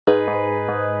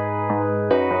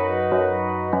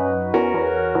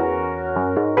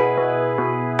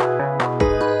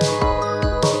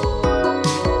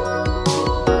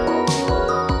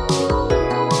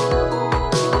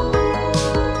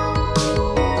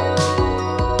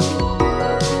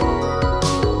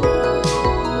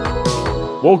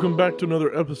Welcome back to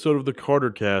another episode of the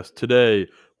Carter Cast. Today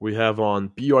we have on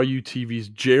BYU TV's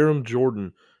Jarom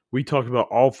Jordan. We talk about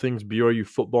all things BYU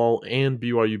football and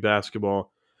BYU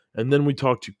basketball. And then we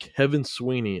talk to Kevin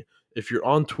Sweeney. If you're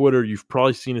on Twitter, you've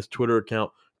probably seen his Twitter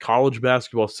account, College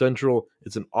Basketball Central.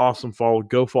 It's an awesome follow.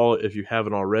 Go follow it if you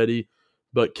haven't already.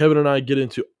 But Kevin and I get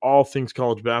into all things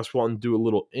college basketball and do a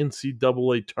little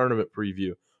NCAA tournament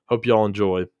preview. Hope y'all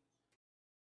enjoy.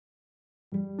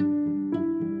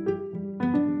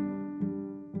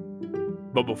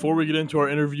 But before we get into our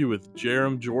interview with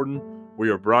Jarom Jordan, we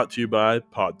are brought to you by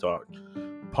Pod Talk.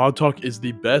 Pod Talk is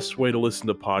the best way to listen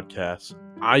to podcasts.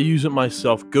 I use it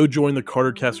myself. Go join the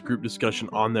CarterCast group discussion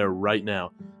on there right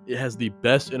now. It has the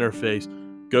best interface.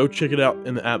 Go check it out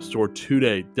in the App Store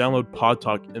today. Download Pod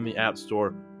Talk in the App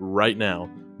Store right now.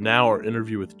 Now our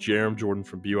interview with Jarom Jordan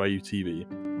from BYU TV.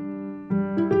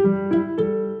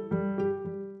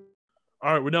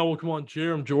 All right, we now welcome on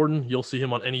Jarom Jordan. You'll see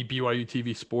him on any BYU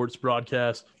TV sports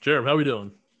broadcast. Jarom, how we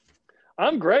doing?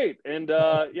 I'm great. And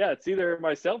it's either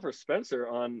myself or Spencer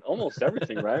on almost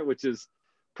everything, right? Which is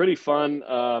pretty fun.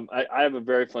 I have a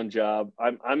very fun job.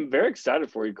 I'm very excited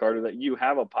for you, Carter, that you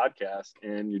have a podcast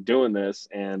and you're doing this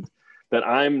and that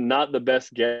I'm not the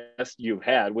best guest you've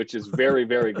had, which is very,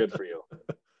 very good for you.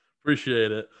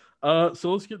 Appreciate it.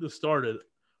 So let's get this started.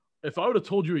 If I would have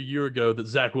told you a year ago that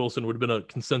Zach Wilson would have been a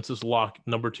consensus lock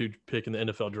number 2 pick in the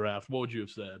NFL draft, what would you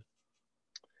have said?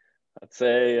 I'd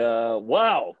say,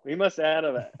 wow, he must have had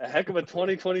a heck of a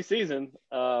 2020 season.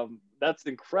 That's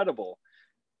incredible.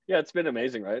 Yeah, it's been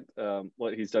amazing, right?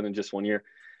 What he's done in just 1 year.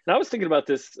 And I was thinking about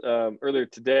this earlier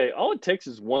today. All it takes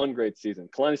is one great season.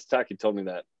 Kalani Sitake told me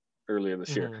that earlier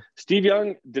this year. Steve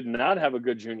Young did not have a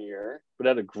good junior year, but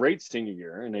had a great senior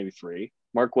year in 83.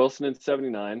 Mark Wilson in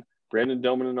 79. Brandon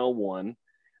Doman in 01.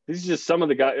 These are just some of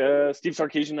the guys. Steve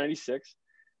Sarkisian in 96.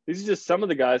 These are just some of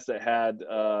the guys that had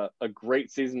a great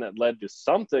season that led to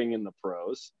something in the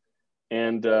pros.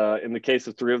 And in the case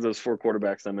of 3 of those 4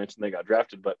 quarterbacks I mentioned, they got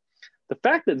drafted. But the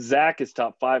fact that Zach is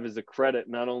top 5 is a credit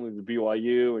not only to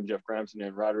BYU and Jeff Grimes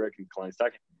and Roderick and Kalani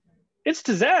Sitake. It's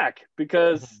to Zach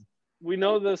because we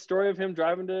know the story of him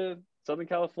driving to Southern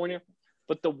California.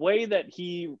 But the way that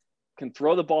he can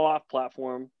throw the ball off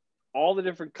platform, all the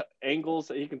different angles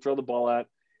that he can throw the ball at,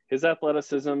 his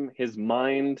athleticism, his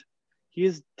mind, he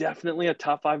is definitely a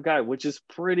top 5 guy, which is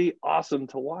pretty awesome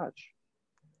to watch.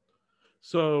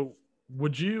 So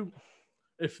would you,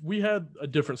 if we had a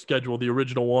different schedule, the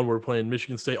original one where we're playing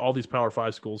Michigan State, all these Power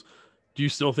 5 schools, do you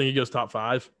still think he goes top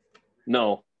 5?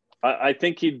 No. I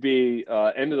think he'd be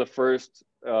end of the first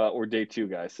or day 2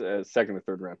 guys, second or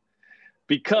third round,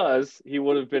 because he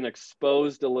would have been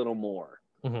exposed a little more.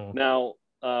 Now,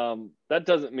 that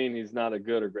doesn't mean he's not a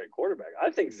good or great quarterback. I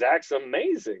think Zach's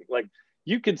amazing. Like,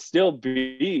 you could still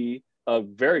be a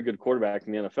very good quarterback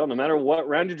in the NFL, no matter what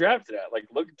round you drafted at. Like,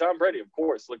 look at Tom Brady, of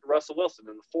course. Look at Russell Wilson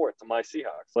in the 4th to my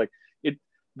Seahawks. Like,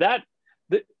 that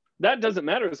doesn't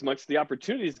matter as much. The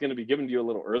opportunity is going to be given to you a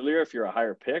little earlier if you're a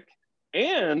higher pick,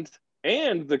 and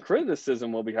the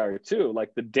criticism will be higher too.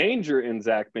 Like, the danger in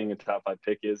Zach being a top 5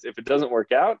 pick is if it doesn't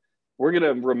work out, we're going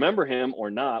to remember him or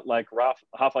not, like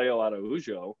Rafael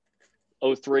Araujo,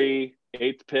 03,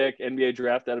 8th pick, NBA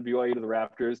draft out of BYU to the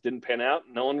Raptors, didn't pan out.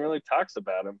 No one really talks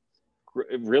about him.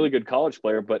 Really good college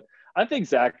player, but I think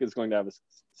Zach is going to have a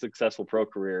successful pro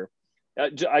career.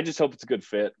 I just hope it's a good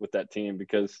fit with that team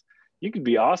because you could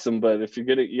be awesome, but if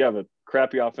you have a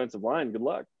crappy offensive line, good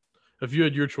luck. If you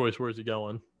had your choice, where's he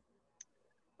going?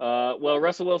 Well,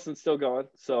 Russell Wilson's still going,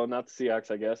 so not the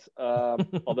Seahawks, I guess.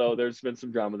 Although there's been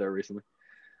some drama there recently.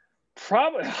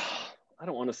 Probably, I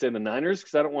don't want to say the Niners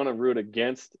because I don't want to root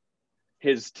against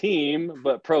his team,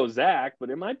 but pro Zach.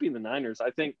 But it might be the Niners. I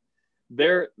think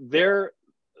they're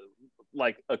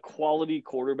like a quality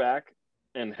quarterback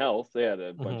and health. They had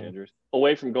a bunch of injuries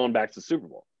away from going back to the Super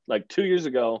Bowl. Like 2 years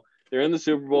ago, they're in the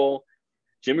Super Bowl.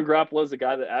 Jimmy Garoppolo is the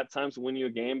guy that at times will win you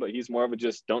a game, but he's more of a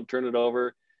just don't turn it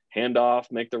over, hand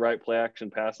off, make the right play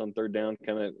action pass on third down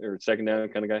kind of or second down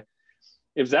kind of guy.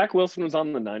 If Zach Wilson was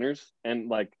on the Niners and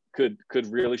like could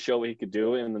really show what he could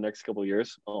do in the next couple of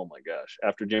years, oh my gosh!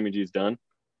 After Jimmy G's done,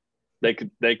 they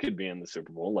could be in the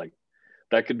Super Bowl. Like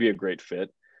that could be a great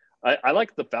fit. I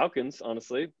like the Falcons,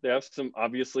 honestly. They have some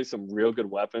real good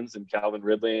weapons in Calvin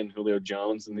Ridley and Julio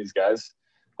Jones and these guys.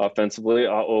 Offensively,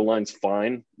 O-line's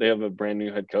fine. They have a brand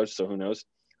new head coach, so who knows?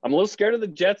 I'm a little scared of the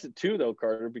Jets too, though,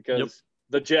 Carter, because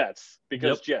Jets.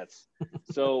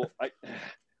 So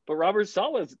but Robert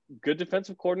Saleh's good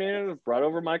defensive coordinator, brought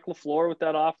over Mike LaFleur with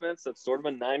that offense. That's sort of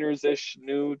a Niners-ish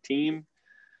new team.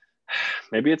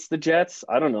 Maybe it's the Jets.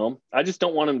 I don't know. I just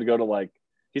don't want him to go to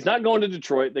he's not going to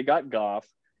Detroit. They got Goff.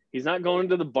 He's not going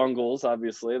to the Bungles,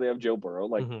 obviously. They have Joe Burrow.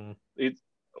 Like,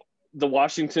 the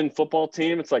Washington football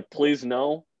team, it's like, please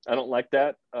no. I don't like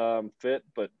that fit,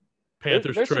 but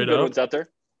Panthers there's some trade good up. ones out there.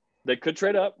 They could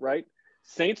trade up, right?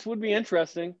 Saints would be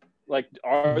interesting. Like,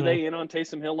 are they in on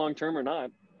Taysom Hill long term or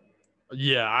not?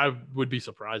 Yeah, I would be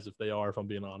surprised if they are, if I'm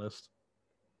being honest.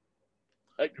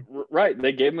 Right.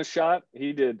 They gave him a shot.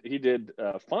 He did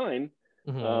fine.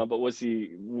 But was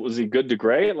he good to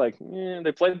great? Like,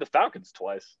 they played the Falcons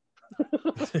twice.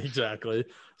 Exactly.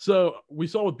 So we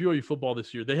saw with BYU football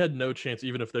this year, they had no chance,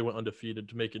 even if they went undefeated,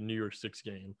 to make a New Year's Six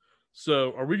game.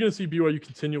 So are we going to see BYU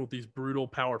continue with these brutal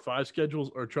Power 5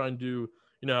 schedules, or try and do,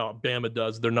 how Bama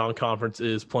does, their non-conference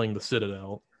is playing the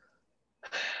Citadel?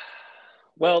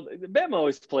 Well, Bama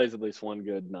always plays at least one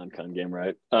good non-con game,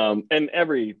 right? And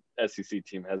every SEC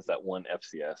team has that one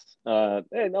FCS.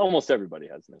 And almost everybody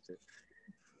has an FCS.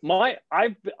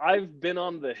 I've been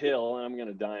on the hill, and I'm going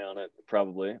to die on it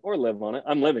probably, or live on it.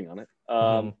 I'm living on it.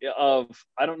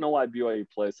 I don't know why BYU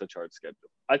plays such hard schedule.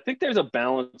 I think there's a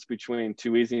balance between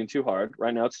too easy and too hard.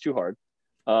 Right now, it's too hard.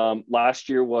 Last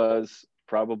year was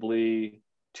probably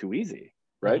too easy,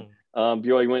 right?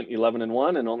 BYU went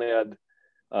 11-1 and only had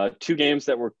two games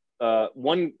that were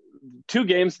two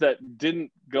games that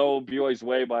didn't go BYU's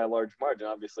way by a large margin.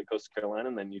 Obviously, Coastal Carolina,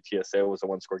 and then UTSA was a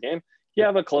one-score game. You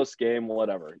have a close game,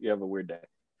 whatever. You have a weird day.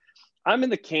 I'm in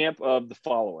the camp of the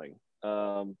following.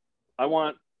 I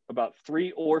want about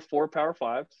 3 or 4 Power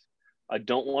 5s. I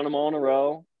don't want them all in a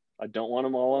row. I don't want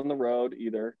them all on the road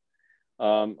either.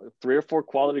 3 or 4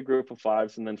 quality group of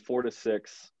 5s, and then 4 to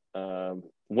 6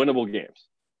 winnable games.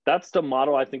 That's the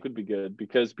model I think would be good,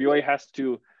 because BYU has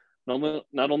to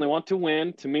not only want to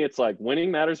win. To me, it's like winning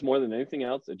matters more than anything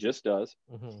else. It just does.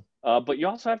 But you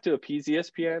also have to appease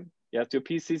ESPN. You have to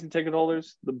appease season ticket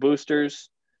holders, the boosters.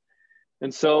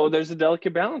 And so there's a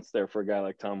delicate balance there for a guy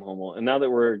like Tom Holmoe. And now that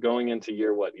we're going into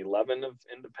year, 11 of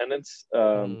independence,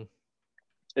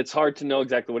 it's hard to know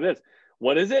exactly what it is.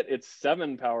 What is it? It's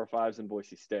 7 Power 5s in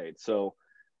Boise State. So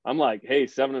I'm like, hey,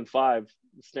 7-5,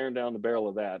 staring down the barrel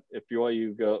of that. If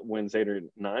BYU wins 8 or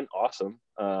 9, awesome.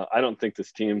 I don't think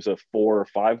this team's a 4 or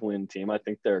 5 win team. I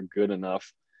think they're good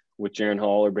enough with Jaren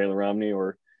Hall or Baylor Romney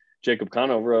or Jacob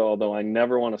Conover, although I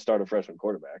never want to start a freshman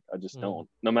quarterback. I just don't.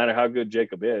 No matter how good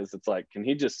Jacob is, it's like, can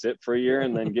he just sit for a year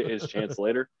and then get his chance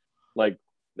later? Like,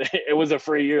 it was a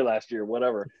free year last year,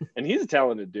 whatever. And he's a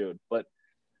talented dude. But,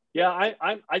 yeah,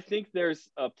 I think there's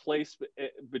a place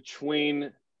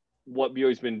between what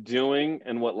BYU's been doing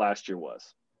and what last year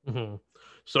was.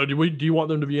 So do you want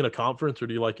them to be in a conference, or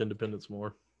do you like independence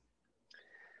more?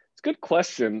 It's a good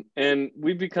question. And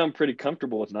we've become pretty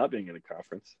comfortable with not being in a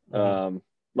conference.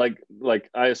 Like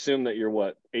I assume that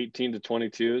you're 18 to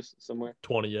 22s somewhere?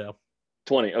 20, yeah.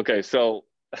 20. Okay, so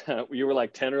you were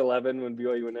like 10 or 11 when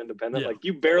BYU went independent. Yeah. Like,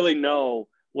 you barely know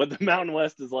what the Mountain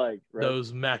West is like, right?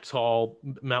 Those Max Hall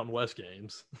Mountain West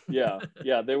games. yeah,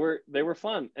 they were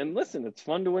fun. And listen, it's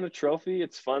fun to win a trophy.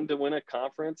 It's fun to win a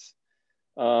conference.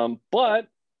 But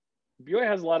BYU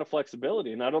has a lot of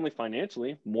flexibility, not only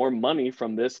financially, more money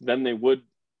from this than they would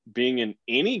being in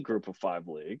any group of 5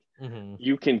 league.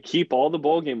 You can keep all the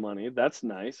bowl game money. That's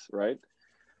nice, right?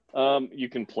 You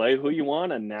can play who you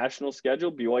want, a national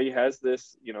schedule. BYU has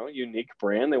this, unique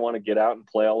brand. They want to get out and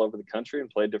play all over the country and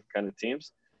play different kind of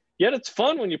teams. Yet it's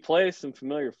fun when you play some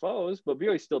familiar foes, but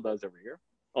BYU still does every year,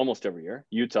 almost every year.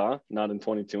 Utah, not in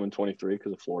 22 and 23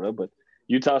 because of Florida, but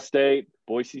Utah State,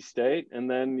 Boise State, and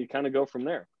then you kind of go from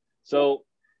there. So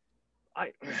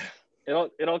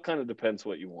it all kind of depends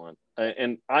what you want.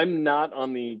 And I'm not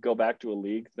on the go back to a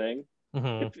league thing.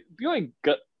 If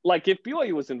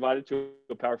BYU was invited to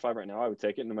a Power 5 right now, I would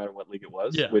take it no matter what league it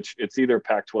was, which it's either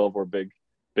Pac-12 or Big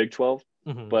 12.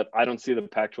 But I don't see the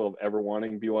Pac-12 ever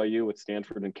wanting BYU with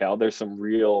Stanford and Cal. There's some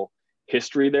real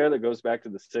history there that goes back to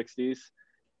the 60s.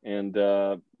 And,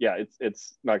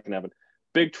 it's not going to happen.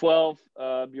 Big 12,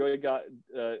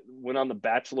 BYU went on The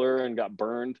Bachelor and got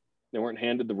burned. They weren't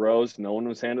handed the rose. No one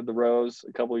was handed the rose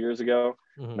a couple of years ago.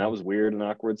 And that was weird and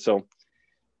awkward. So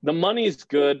the money is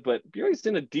good, but BYU's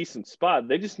in a decent spot.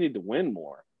 They just need to win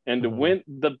more. And to win,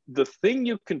 the thing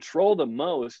you control the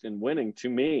most in winning, to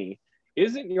me,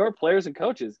 isn't your players and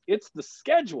coaches. It's the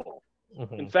schedule.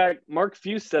 In fact, Mark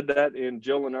Few said that in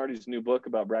Joe Lunardi's new book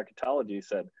about bracketology. He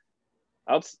said,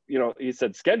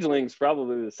 scheduling is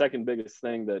probably the second biggest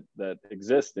thing that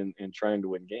exists in trying to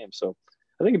win games. So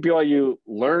I think if BYU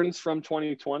learns from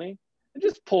 2020, it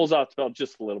just pulls off the belt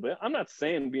just a little bit. I'm not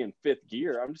saying be in 5th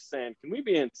gear. I'm just saying, can we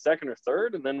be in 2nd or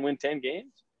 3rd and then win 10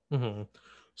 games?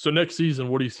 So next season,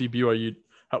 what do you see BYU?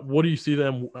 What do you see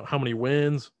them? How many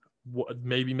wins?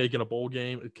 Maybe making a bowl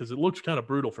game? Because it looks kind of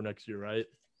brutal for next year, right?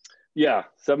 Yeah,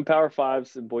 7 Power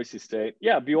Fives in Boise State.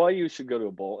 Yeah, BYU should go to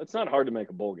a bowl. It's not hard to make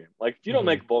a bowl game. Like if you don't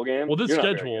make a bowl game, Well, this you're not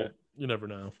very schedule, good. you never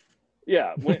know.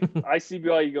 Yeah, I see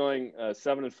BYU going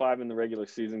 7-5 in the regular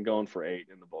season, going for 8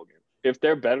 in the bowl game. If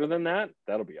they're better than that,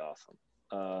 that'll be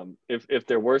awesome. If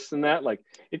they're worse than that, like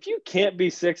if you can't be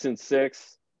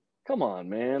 6-6, come on,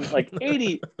 man. Like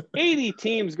 80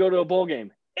 teams go to a bowl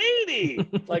game.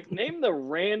 80. Like name the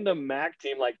random MAC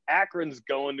team. Like Akron's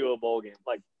going to a bowl game.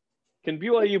 Like, can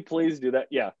BYU please do that?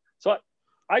 Yeah. So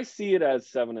I see it as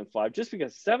 7-5, just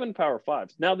because 7 Power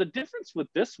Fives. Now the difference with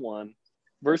this one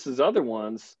versus other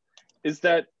ones is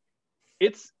that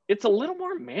it's a little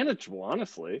more manageable,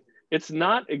 honestly. It's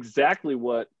not exactly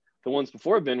what the ones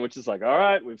before have been, which is like, all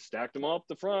right, we've stacked them all up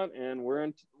the front and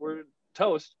we're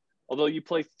toast. Although you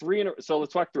play 3 so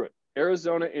let's walk through it.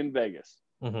 Arizona in Vegas,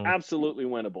 absolutely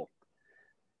winnable.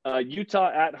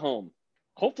 Utah at home.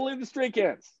 Hopefully the streak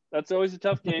ends. That's always a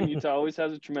tough game. Utah always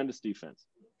has a tremendous defense.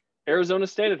 Arizona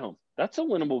State at home. That's a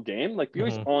winnable game. Like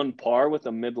BYU's on par with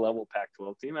a mid-level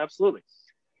Pac-12 team. Absolutely.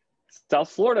 South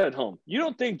Florida at home. You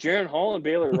don't think Jaron Hall and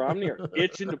Baylor Romney are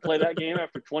itching to play that game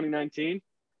after 2019?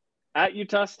 At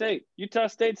Utah State. Utah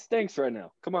State stinks right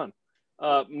now. Come on.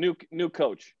 New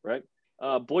coach, right?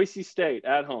 Boise State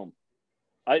at home.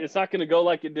 It's not going to go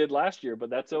like it did last year, but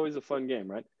that's always a fun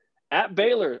game, right? At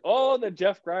Baylor. Oh, the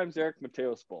Jeff Grimes, Eric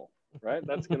Mateos Bowl, right?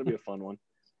 That's going to be a fun one.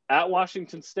 At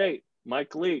Washington State,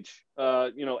 Mike Leach.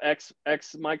 Ex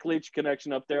Mike Leach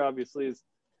connection up there obviously is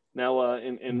now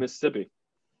in Mississippi.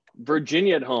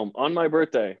 Virginia at home on my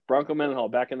birthday. Bronco Mendenhall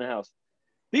back in the house.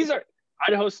 These are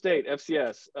Idaho State,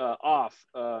 FCS, off.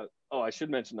 I should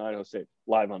mention Idaho State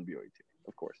live on BYU TV,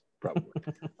 of course, probably.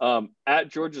 At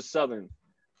Georgia Southern,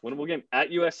 winnable game. At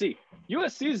USC.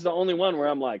 USC is the only one where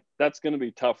I'm like, that's going to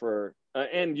be tougher.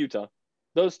 And Utah.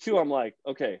 Those two, I'm like,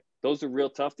 okay, those are real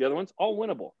tough. The other ones, all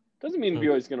winnable. Doesn't mean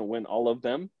BYU is going to win all of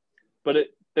them, but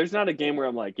there's not a game where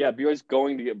I'm like, yeah, BYU is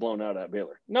going to get blown out at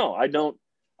Baylor. No, I don't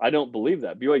believe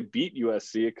that. BYU beat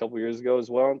USC a couple years ago as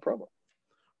well in Provo.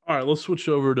 All right, let's switch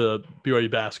over to BYU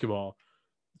basketball.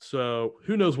 So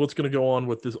who knows what's going to go on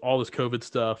with all this COVID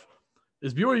stuff?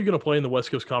 Is BYU going to play in the West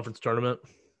Coast Conference tournament?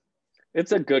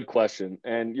 It's a good question,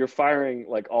 and you're firing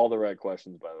like all the right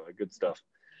questions, by the way. Good stuff.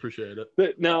 Appreciate it.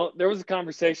 But now there was a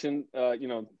conversation,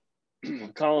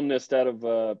 columnist out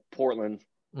of Portland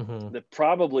that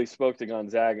probably spoke to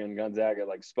Gonzaga, and Gonzaga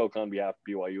like spoke on behalf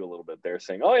of BYU a little bit there,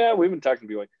 saying, "Oh yeah, we've been talking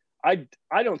to BYU."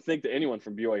 I don't think that anyone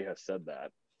from BYU has said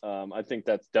that. I think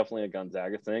that's definitely a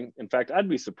Gonzaga thing. In fact, I'd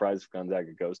be surprised if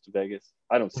Gonzaga goes to Vegas.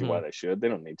 I don't see why they should. They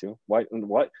don't need to. Why?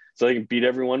 What? So they can beat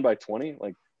everyone by 20?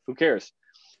 Like, who cares?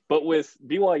 But with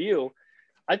BYU,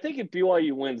 I think if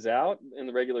BYU wins out in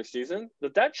the regular season,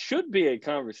 that should be a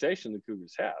conversation the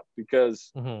Cougars have,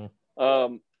 because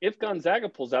if Gonzaga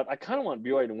pulls out, I kind of want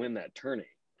BYU to win that tourney,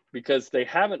 because they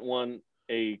haven't won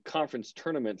a conference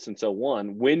tournament since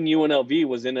 2001 when UNLV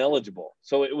was ineligible.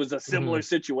 So it was a similar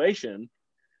situation,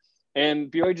 and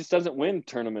BYU just doesn't win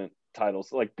tournament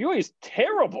titles. Like BYU is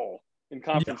terrible in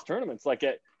conference tournaments. Like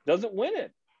it doesn't win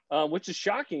it, which is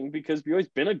shocking because BYU's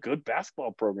been a good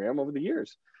basketball program over the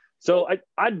years. So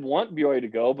I'd want BYU to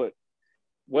go, but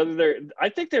I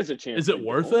think there's a chance. Is it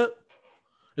worth it?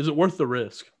 Is it worth the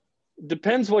risk?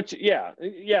 Depends what yeah.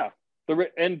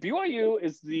 And BYU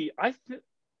is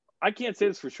I can't say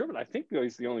this for sure, but I think BYU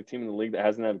is the only team in the league that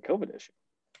hasn't had a COVID issue.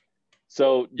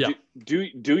 So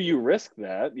do you risk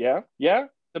that? Yeah.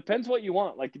 Depends what you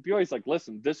want. Like if BYU's like,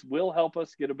 listen, this will help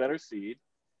us get a better seed,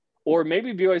 or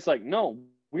maybe BYU's like, no,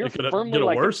 we're firmly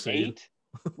like an 8.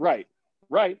 Right.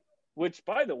 Which,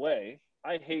 by the way,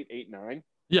 I hate 8-9.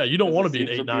 Yeah, you don't want to be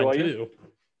an 8-9 too.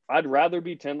 I'd rather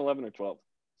be 10, 11, or 12.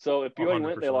 So if BYU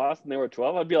went, they lost, and they were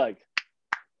 12, I'd be like,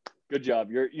 good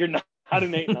job. You're not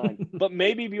an 8-9. But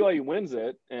maybe BYU wins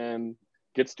it and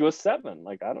gets to a 7.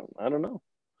 Like, I don't know.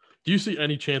 Do you see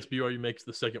any chance BYU makes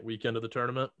the second weekend of the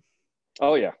tournament?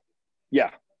 Oh, yeah.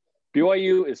 Yeah.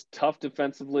 BYU is tough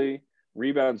defensively,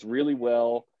 rebounds really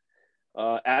well.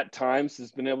 At times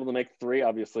has been able to make 3.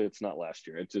 Obviously, it's not last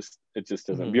year. It just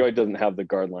doesn't. BYU doesn't have the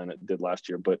guard line it did last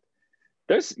year. But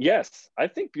I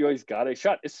think BYU's got a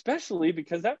shot, especially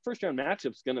because that first round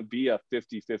matchup is going to be a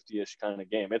 50-50-ish kind of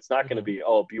game. It's not going to be,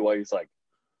 BYU's like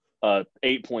a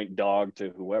 8-point dog to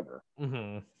whoever.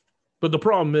 But the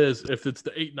problem is if it's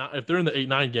the 8-9, if they're in the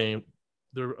 8-9 game,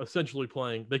 they're essentially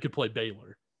playing. They could play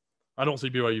Baylor. I don't see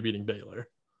BYU beating Baylor.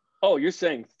 Oh, you're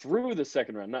saying through the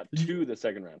second round, not to the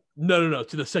second round. No,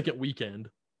 to the second weekend.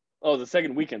 Oh, the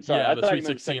second weekend. Sorry, yeah, I the thought Sweet you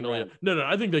meant 16. second round. No,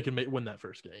 I think they can win that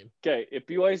first game. Okay, if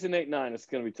BYU's in 8-9, it's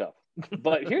going to be tough.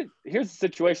 But here's the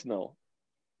situation, though.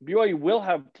 BYU will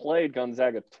have played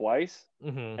Gonzaga twice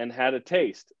and had a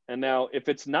taste. And now, if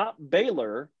it's not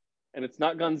Baylor and it's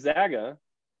not Gonzaga,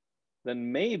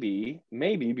 then maybe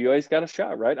BYU's got a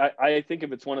shot, right? I think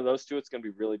if it's one of those two, it's going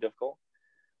to be really difficult.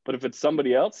 But if it's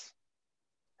somebody else,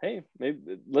 hey,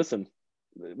 maybe listen.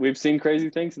 We've seen crazy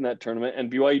things in that tournament,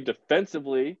 and BYU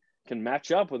defensively can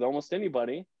match up with almost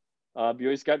anybody.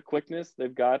 BYU's got quickness,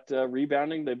 they've got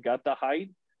rebounding, they've got the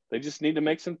height. They just need to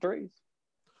make some threes.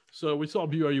 So we saw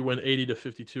BYU win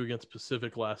 80-52 against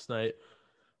Pacific last night.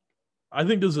 I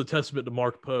think this is a testament to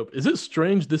Mark Pope. Is it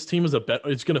strange this team is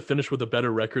it's going to finish with a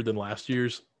better record than last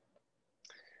year's?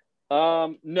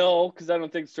 No, because I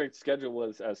don't think strength schedule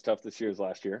was as tough this year as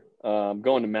last year.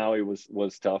 Going to Maui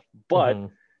was tough, but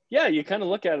yeah, you kind of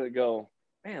look at it and go,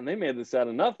 man, they made this out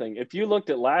of nothing. If you looked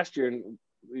at last year, and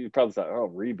you probably thought,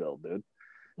 oh, rebuild, dude.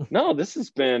 No, this has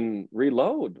been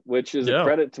reload, which is a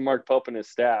credit to Mark Pope and his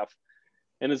staff.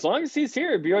 And as long as he's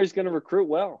here, BYU's going to recruit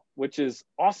well, which is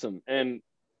awesome. And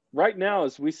right now,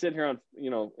 as we sit here on,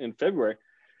 in February,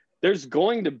 there's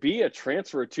going to be a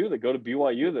transfer or two that go to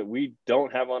BYU that we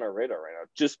don't have on our radar right now,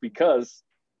 just because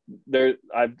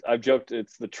I've joked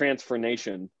it's the transfer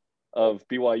nation of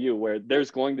BYU, where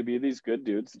there's going to be these good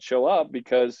dudes that show up.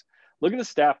 Because look at the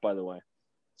staff, by the way.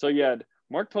 So you had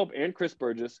Mark Pope and Chris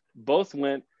Burgess both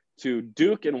went to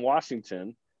Duke and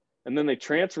Washington, and then they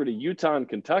transferred to Utah and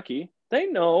Kentucky. They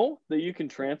know that you can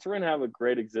transfer and have a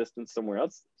great existence somewhere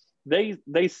else. They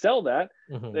sell that.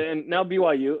 And now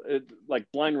BYU, like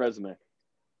blind resume.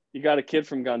 You got a kid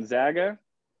from Gonzaga,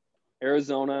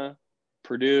 Arizona,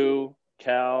 Purdue,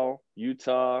 Cal,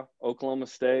 Utah, Oklahoma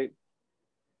State.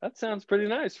 That sounds pretty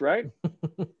nice, right?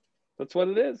 That's what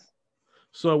it is.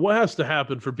 So what has to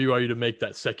happen for BYU to make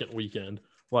that second weekend?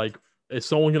 Like, is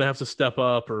someone going to have to step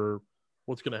up, or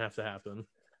what's going to have to happen?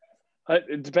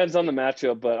 It depends on the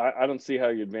matchup, but I don't see how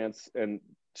you advance and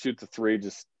shoot the three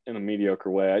just in a mediocre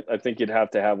way. I think you'd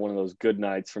have to have one of those good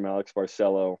nights from Alex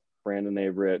Barcelo, Brandon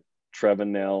Averett, Trevin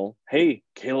Nell. Hey,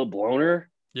 Caleb Lohner.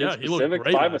 Yeah, he looked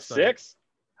great. 5 of 6.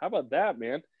 How about that,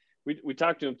 man? We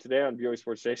talked to him today on BYU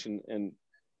Sports Station, and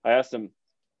I asked him,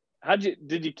 how'd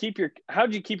you keep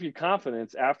your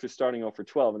confidence after starting 0 for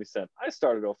 12? And he said, I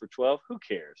started 0 for 12. Who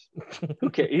cares? Who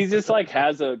cares? He's just like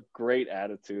has a great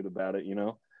attitude about it,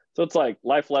 So it's like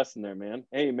life lesson there, man.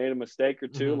 Hey, you made a mistake or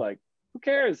two. Like, who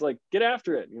cares? Like, get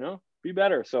after it, be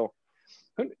better. So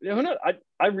who knows?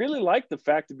 I really like the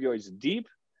fact that BYU is deep.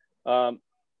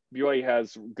 BYU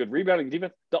has good rebounding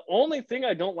defense. The only thing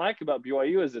I don't like about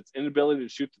BYU is its inability to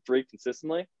shoot the three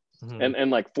consistently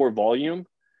and like for volume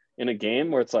in a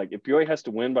game where it's like, if BYU has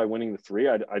to win by winning the three,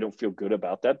 I don't feel good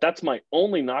about that. That's my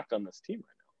only knock on this team right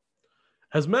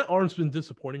now. Has Matt Arms been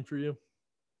disappointing for you?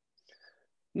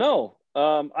 No.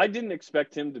 I didn't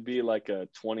expect him to be like a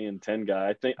 20-10 guy.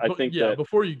 I think that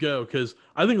before you go, because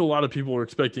I think a lot of people were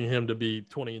expecting him to be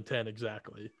 20-10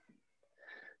 exactly.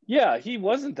 Yeah, he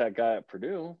wasn't that guy at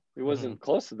Purdue. He wasn't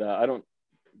close to that. I don't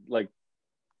like.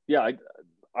 Yeah,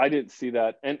 I didn't see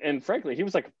that. And frankly, he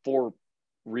was like a 4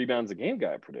 rebounds a game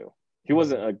guy at Purdue. He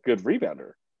wasn't a good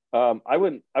rebounder. I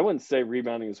wouldn't say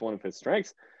rebounding is one of his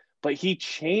strengths, but he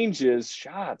changes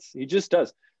shots. He just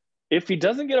does. If he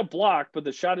doesn't get a block, but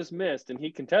the shot is missed and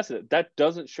he contested it, that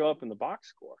doesn't show up in the box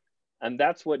score. And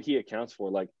that's what he accounts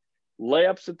for. Like,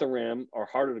 layups at the rim are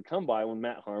harder to come by when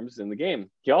Matt Harms is in the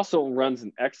game. He also runs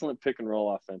an excellent pick and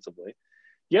roll offensively.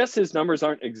 Yes, his numbers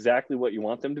aren't exactly what you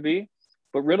want them to be,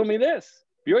 but riddle me this.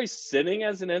 BYU's sitting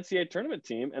as an NCAA tournament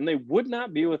team, and they would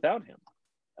not be without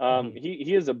him.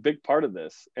 He is a big part of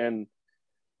this. And,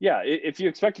 yeah, if you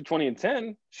expected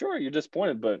 20-10, sure, you're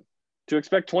disappointed, but to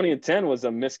expect 20-10 was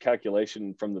a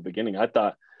miscalculation from the beginning.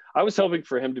 I was hoping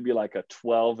for him to be like a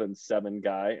 12-7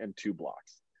 guy and 2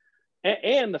 blocks.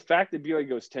 And the fact that BYU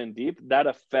goes 10 deep, that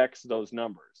affects those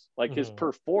numbers. Like his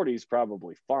per 40 is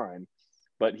probably fine,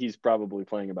 but he's probably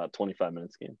playing about 25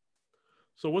 minutes a game.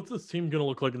 So what's this team going to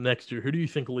look like next year? Who do you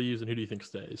think leaves and who do you think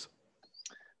stays?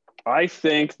 I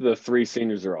think the 3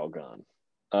 seniors are all gone.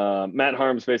 Matt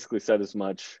Harms basically said as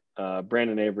much.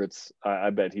 Brandon Averett's,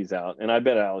 I bet he's out. And I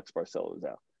bet Alex Barcelo is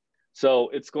out. So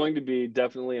it's going to be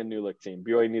definitely a new look team.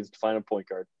 BYU needs to find a point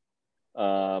guard.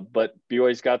 But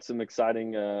BYU's got some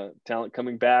exciting talent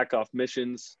coming back off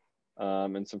missions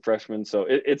and some freshmen. So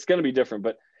it's going to be different.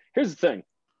 But here's the thing.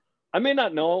 I may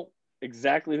not know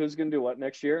exactly who's going to do what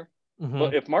next year.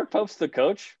 But if Mark Pope's the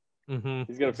coach, he's going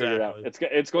to figure it out.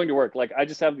 It's going to work. Like, I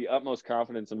just have the utmost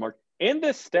confidence in Mark and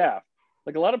this staff.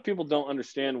 Like, a lot of people don't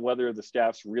understand whether the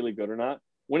staff's really good or not.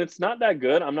 When it's not that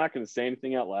good, I'm not going to say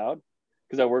anything out loud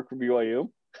because I work for BYU.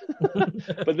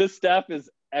 But this staff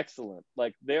is excellent.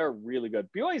 Like they're really good.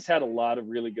 BYU's had a lot of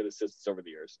really good assistants over the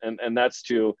years, and that's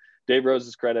to Dave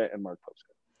Rose's credit and Mark Pope's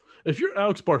credit. If you're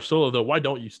Alex Barcelo, though, why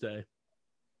don't you stay?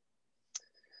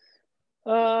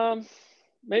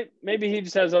 Maybe he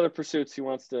just has other pursuits he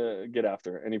wants to get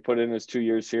after, and he put in his 2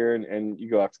 years here, and you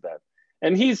go after that.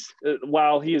 And he's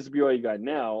while he is a BYU guy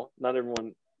now, not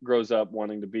everyone grows up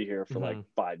wanting to be here for like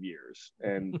 5 years,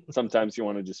 and sometimes you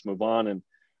want to just move on. And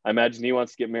I imagine he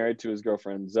wants to get married to his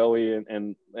girlfriend Zoe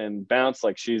and bounce,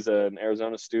 like she's an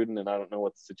Arizona student, and I don't know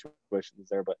what the situation is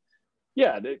there, but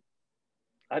yeah,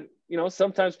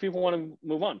 sometimes people want to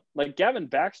move on. Like Gavin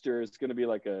Baxter is going to be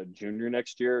like a junior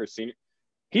next year or senior.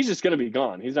 He's just going to be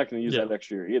gone. He's not going to use that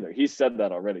extra year either. He said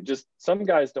that already. Just some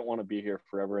guys don't want to be here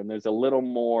forever, and there's a little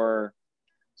more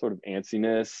sort of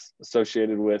antsiness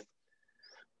associated with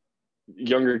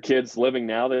younger kids living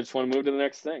now. They just want to move to the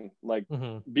next thing. Like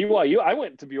BYU, I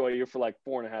went to BYU for like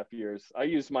 4.5 years. I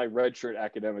used my redshirt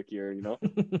academic year.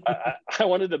 I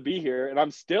wanted to be here, and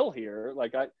I'm still here.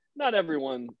 Like not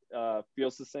everyone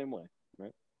feels the same way,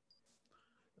 right?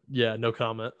 Yeah, no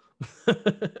comment.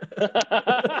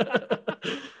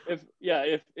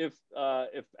 If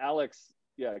Alex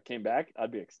came back,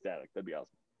 I'd be ecstatic. That'd be awesome.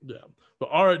 Yeah. But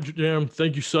all right, Jarom,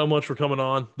 thank you so much for coming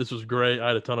on. This was great. I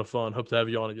had a ton of fun. Hope to have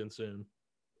you on again soon.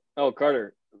 Oh,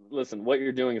 Carter, listen, what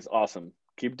you're doing is awesome.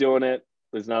 Keep doing it.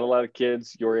 There's not a lot of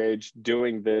kids your age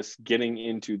doing this, getting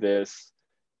into this,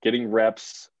 getting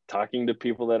reps, talking to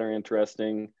people that are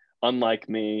interesting, unlike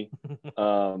me.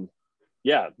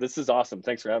 This is awesome.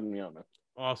 Thanks for having me on, man.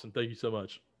 Awesome. Thank you so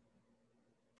much.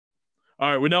 All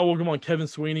right, we now welcome on Kevin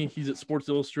Sweeney. He's at Sports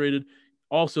Illustrated,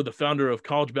 also the founder of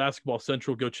College Basketball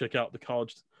Central. Go check out the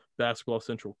College Basketball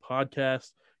Central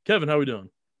podcast. Kevin, how are we doing?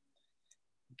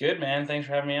 Good, man. Thanks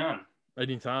for having me on.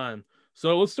 Anytime.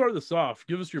 So let's start this off.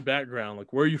 Give us your background.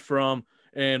 Like, where are you from,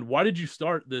 and why did you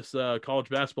start this College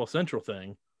Basketball Central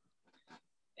thing?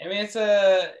 I mean,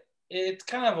 it's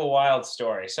kind of a wild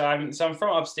story. So I'm from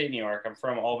upstate New York. I'm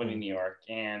from Albany, New York,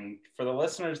 and for the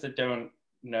listeners that don't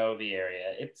know the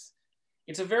area,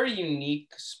 it's a very unique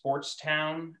sports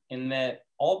town in that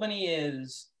Albany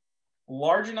is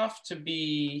large enough to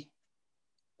be,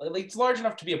 it's large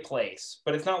enough to be a place,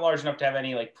 but it's not large enough to have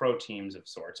any like pro teams of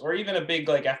sorts, or even a big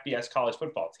like FBS college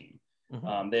football team.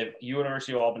 They have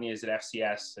University of Albany is at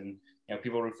FCS, and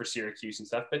people root for Syracuse and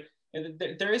stuff, but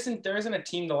there isn't a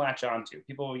team to latch onto.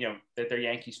 People, that they're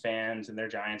Yankees fans and they're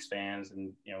Giants fans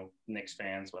and Knicks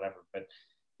fans, whatever. But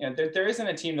there isn't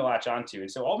a team to latch onto,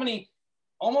 and so Albany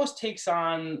almost takes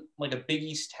on like a Big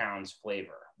East towns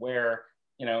flavor, where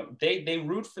they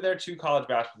root for their two college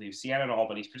basketball teams, Siena and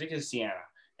Albany, particularly Siena.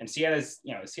 And Siena's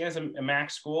a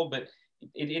MAC school, but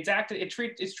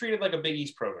it's treated like a Big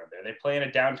East program there. They play in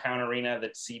a downtown arena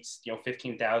that seats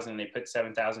 15,000. They put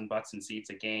 7,000 butts in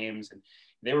seats at games, and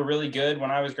they were really good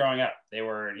when I was growing up. They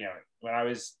were when I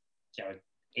was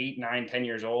 8, 9, 10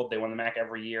 years old, they won the MAC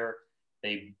every year.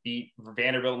 They beat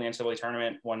Vanderbilt in the NCAA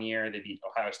tournament one year. They beat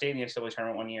Ohio State in the NCAA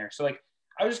tournament one year. So like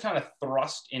I was just kind of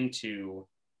thrust into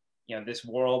this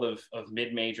world of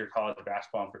mid-major college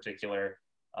basketball in particular.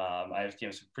 I have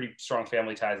some pretty strong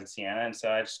family ties in Siena, and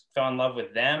so I just fell in love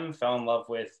with them, fell in love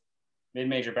with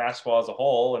mid-major basketball as a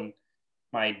whole. And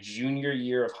my junior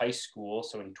year of high school,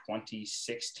 so in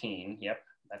 2016, yep,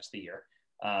 that's the year,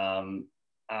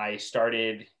 I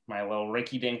started my little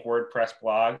rinky-dink WordPress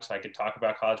blog so I could talk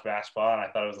about college basketball, and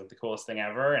I thought it was like the coolest thing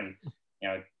ever. And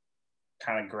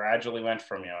kind of gradually went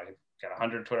from I got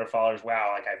 100 Twitter followers,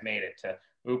 wow, like I've made it, to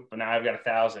now I've got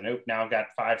 1,000. Now I've got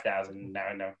 5,000. Now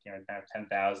I know, now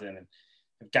 10,000. And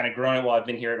I've kind of grown it while I've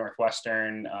been here at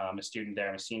Northwestern. I'm a student there.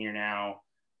 I'm a senior now.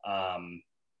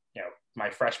 My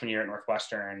freshman year at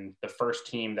Northwestern, the first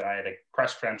team that I had a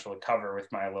press credential to cover with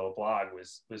my little blog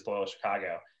was Loyola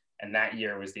Chicago. And that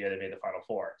year was the year they made the Final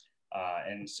Four.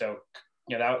 And so,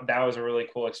 that was a really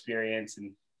cool experience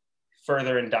and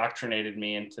further indoctrinated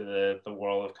me into the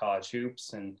world of college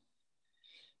hoops. And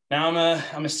now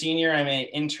I'm a senior. I'm an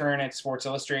intern at Sports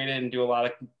Illustrated and do a lot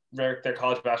of their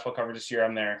college basketball coverage this year.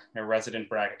 I'm their resident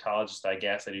bracketologist, I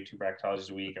guess. I do 2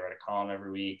 bracketologies a week. I write a column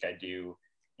every week. I do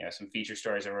some feature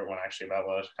stories. I wrote one actually about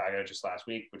Loyola Chicago just last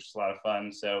week, which is a lot of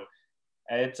fun. So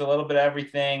it's a little bit of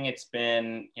everything. It's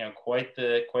been quite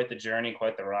the journey,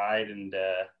 quite the ride, and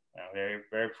very,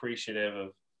 very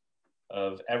appreciative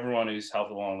of everyone who's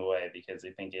helped along the way, because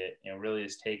I think it really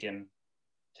has taken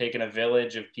a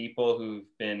village of people who've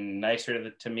been nicer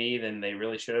to me than they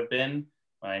really should have been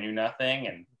when I knew nothing,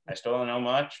 and I still don't know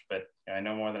much, but I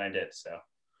know more than I did. So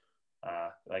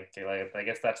I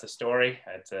guess that's the story.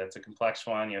 It's a complex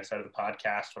one. I started the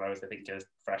podcast when I was, I think, a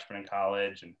freshman in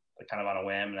college, and kind of on a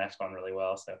whim, and that's gone really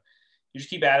well. So you just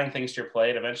keep adding things to your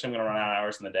plate. Eventually, I'm going to run out of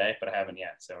hours in the day, but I haven't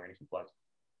yet, so we're going to keep plugging.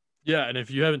 Yeah, and if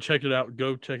you haven't checked it out,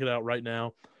 go check it out right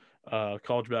now.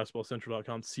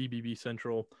 collegebasketballcentral.com, CBB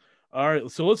Central. All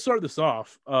right, so let's start this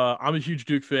off. I'm a huge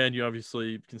Duke fan. You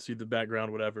obviously can see the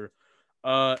background, whatever.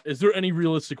 Is there any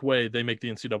realistic way they make the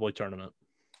NCAA tournament?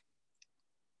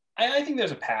 I think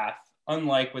there's a path.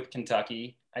 Unlike with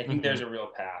Kentucky, I think there's a real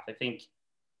path. I think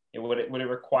would it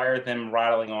require them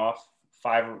rattling off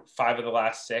five of the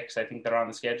last 6? I think that are on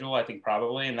the schedule. I think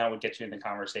probably, and that would get you in the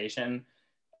conversation.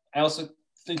 I also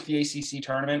think the ACC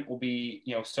tournament will be,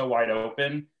 so wide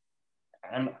open.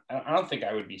 I don't think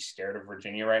I would be scared of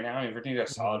Virginia right now. I mean,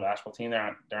 Virginia's a solid basketball team.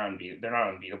 They're not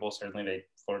unbeatable. Certainly,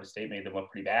 Florida State made them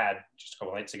look pretty bad just a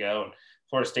couple nights ago. And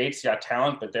Florida State's got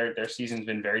talent, but their season's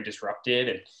been very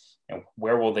disrupted. And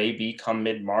where will they be come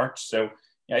mid-March? So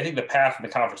I think the path in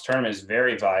the conference tournament is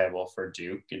very viable for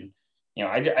Duke. And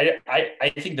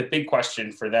I think the big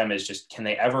question for them is just, can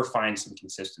they ever find some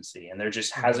consistency? And there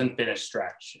just hasn't been a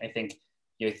stretch. I think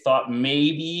you thought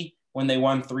maybe when they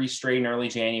won 3 straight in early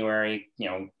January,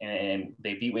 and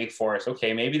they beat Wake Forest,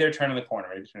 okay, maybe they're turning the corner.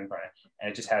 And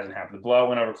it just hasn't happened. The blowout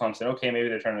went over Clemson. Okay, maybe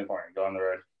they're turning the corner and go on the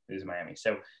road, lose Miami.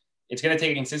 So it's going to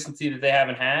take a consistency that they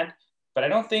haven't had. But I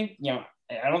don't think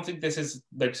this is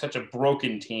like such a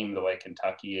broken team the way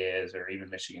Kentucky is, or even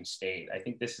Michigan State. I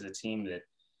think this is a team that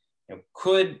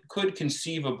could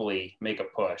conceivably make a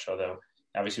push, although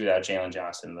obviously without Jalen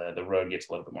Johnson, the road gets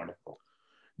a little bit more difficult.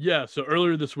 Yeah, so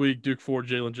earlier this week, Duke forward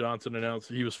Jalen Johnson announced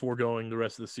that he was foregoing the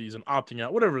rest of the season, opting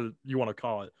out, whatever you want to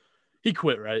call it. He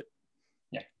quit, right?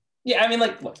 Yeah. I mean,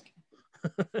 look,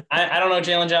 I don't know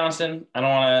Jalen Johnson. I don't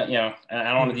want to, I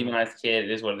don't want to demonize the kid.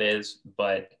 It is what it is.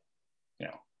 But,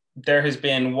 there has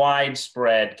been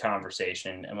widespread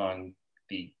conversation among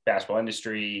the basketball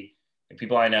industry,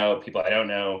 people I know, people I don't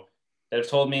know, that have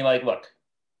told me, like, look,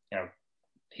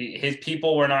 his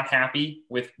people were not happy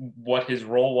with what his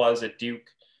role was at Duke,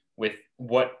 with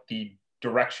what the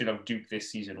direction of Duke this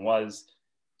season was.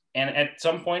 And at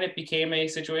some point, it became a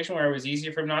situation where it was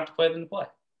easier for him not to play than to play.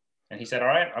 And he said, all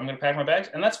right, I'm going to pack my bags.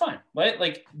 And that's fine. Right?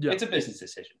 It's a business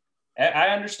decision. I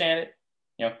understand it.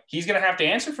 He's going to have to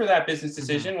answer for that business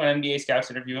decision when NBA scouts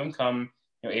interview him come,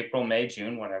 April, May,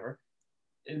 June, whatever.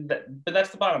 But that's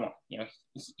the bottom line.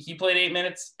 He played 8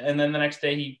 minutes, and then the next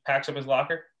day he packs up his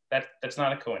locker. That's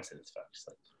not a coincidence,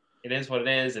 folks. It is what it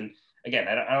is. And again,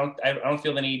 I don't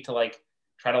feel the need to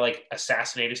try to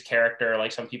assassinate his character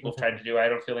like some people have tried to do. I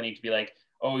don't feel the need to be like,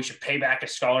 oh, we should pay back a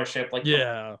scholarship. What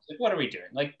are we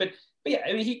doing? But yeah,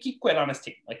 I mean, he quit on his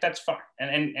team. That's fine.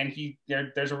 And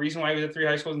there's a reason why he was at 3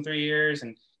 high schools in 3 years,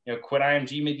 and quit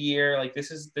IMG mid-year. This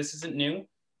isn't new,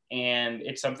 and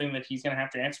it's something that he's going to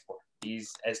have to answer for.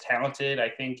 He's as talented, I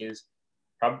think, as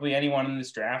probably anyone in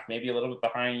this draft. Maybe a little bit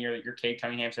behind your Cade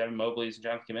Cunningham, Evan Mobley's, and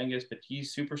Jonathan Kuminga's, but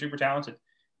he's super, super talented.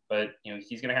 But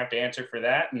he's going to have to answer for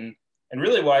that, and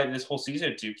really why this whole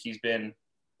season at Duke he's been,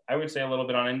 I would say, a little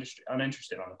bit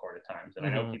uninterested on the court at times. And I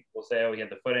know people will say, oh, he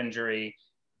had the foot injury.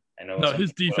 I know. No,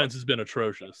 his defense has been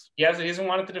atrocious. He hasn't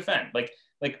wanted to defend.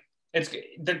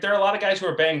 There are a lot of guys who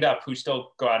are banged up who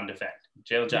still go out and defend.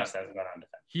 Jalen Johnson hasn't gone out and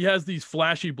defend. He has these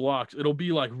flashy blocks. It'll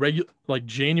be like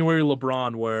January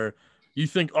LeBron, where you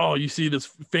think, oh, you see this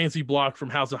fancy block from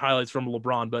House of Highlights from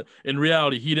LeBron, but in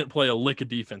reality, he didn't play a lick of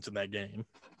defense in that game.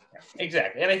 Yeah,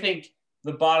 exactly. And I think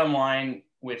the bottom line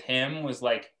with him was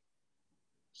I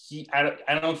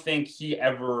don't think he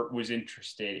ever was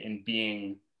interested in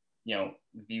being,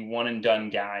 the one and done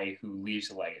guy who leaves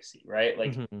a legacy, right?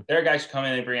 There are guys who come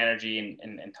in and bring energy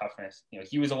and toughness.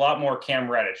 He was a lot more Cam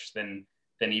Reddish than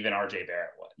even RJ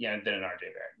Barrett was, than an RJ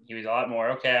Barrett. He was a lot more,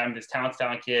 okay, I'm this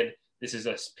talented kid. This is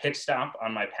a pit stop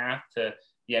on my path to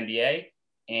the NBA,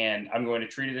 and I'm going to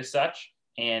treat it as such.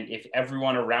 And if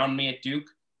everyone around me at Duke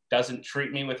doesn't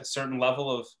treat me with a certain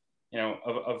level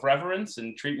of reverence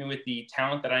and treat me with the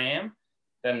talent that I am,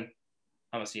 then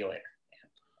I'm going to see you later.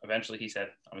 And eventually he said,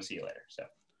 I'm going to see you later. So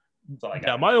that's all I got.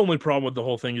 Yeah, my only problem with the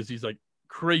whole thing is these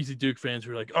crazy Duke fans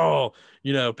who are like, oh,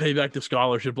 pay back the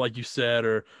scholarship like you said,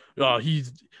 or oh,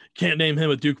 he's can't name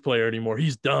him a Duke player anymore.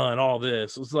 He's done all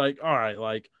this. It's all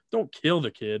right, don't kill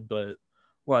the kid, but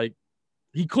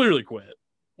he clearly quit.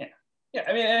 Yeah.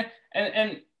 I mean,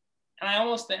 and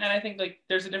I think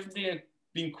there's a difference between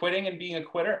being quitting and being a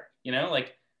quitter.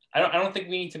 I don't think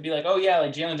we need to be like, oh yeah,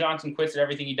 Jalen Johnson quits at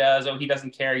everything he does. Oh, he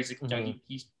doesn't care. He's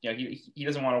he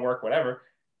doesn't want to work, whatever.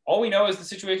 All we know is the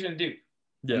situation at Duke.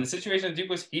 Yeah. And the situation at Duke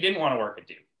was he didn't want to work at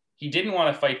Duke. He didn't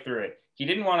want to fight through it. He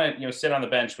didn't want to sit on the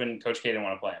bench when Coach K didn't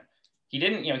want to play him. He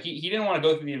didn't he didn't want to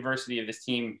go through the adversity of this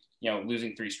team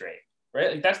losing 3 straight.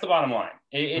 Right? That's the bottom line.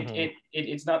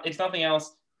 It's nothing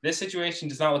else. This situation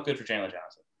does not look good for Jalen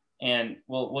Johnson. And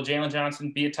will Jalen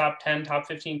Johnson be a top 10, top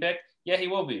 15 pick? Yeah, he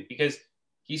will be, because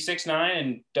he's 6'9"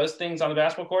 and does things on the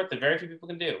basketball court that very few people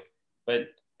can do. But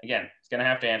again, he's going to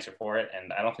have to answer for it,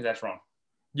 and I don't think that's wrong.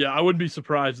 Yeah, I wouldn't be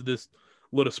surprised if this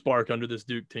lit a spark under this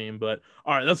Duke team. But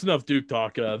all right, that's enough Duke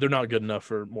talk. They're not good enough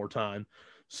for more time.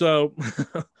 So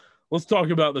let's talk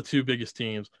about the two biggest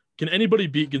teams. Can anybody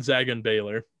beat Gonzaga and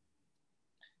Baylor?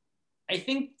 I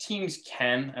think teams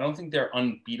can. I don't think they're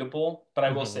unbeatable, but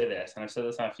I will say this, and I've said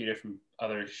this on a few different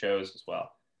other shows as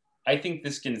well. I think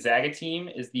this Gonzaga team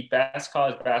is the best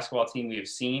college basketball team we have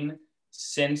seen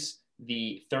since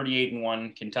the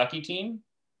 38-1 Kentucky team.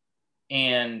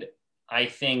 And I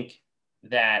think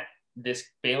that this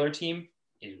Baylor team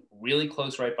is really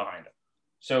close right behind them.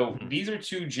 So these are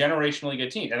two generationally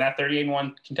good teams. And that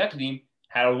 38-1 Kentucky team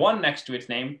had a 1 next to its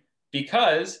name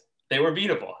because they were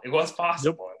beatable. It was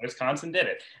possible. Yep. Wisconsin did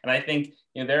it. And I think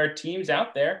there are teams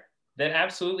out there that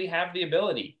absolutely have the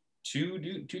ability to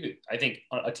do. I think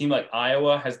a team like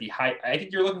Iowa has the high. I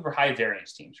think you're looking for high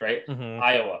variance teams, right?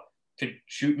 Iowa could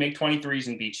make 23s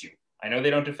and beat you. I know they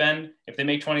don't defend. If they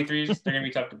make 23s, they're going to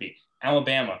be tough to beat.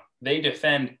 Alabama, they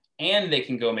defend and they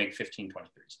can go make 15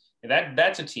 23s.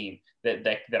 That's a team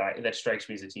that strikes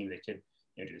me as a team that could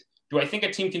do this. Do I think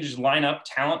a team can just line up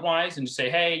talent wise and just say,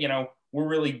 hey,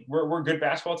 we're a good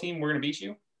basketball team, we're going to beat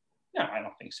you? No, I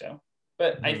don't think so.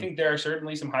 But I think there are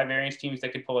certainly some high variance teams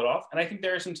that could pull it off. And I think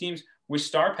there are some teams with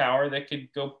star power that could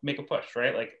go make a push,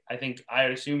 right? Like I think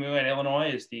Ayo Dosunmu at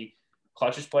Illinois is the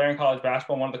clutchest player in college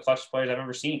basketball, one of the clutchest players I've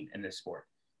ever seen in this sport.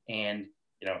 And,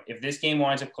 if this game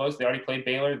winds up close, they already played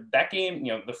Baylor. That game,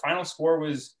 the final score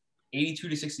was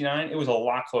 82-69. It was a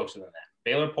lot closer than that.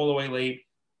 Baylor pulled away late.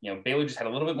 Baylor just had a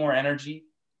little bit more energy.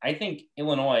 I think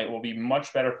Illinois will be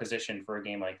much better positioned for a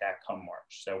game like that come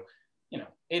March. So,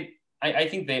 I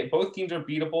think both teams are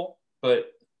beatable,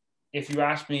 but if you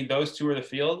ask me, those two are the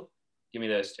field, give me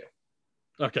those two.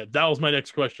 Okay, that was my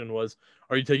next question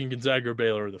are you taking Gonzaga or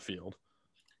Baylor or the field?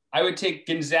 I would take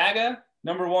Gonzaga,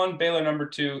 number 1, Baylor, number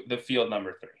 2, the field,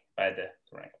 number 3, if I had to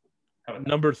rank them.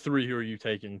 Number 3, who are you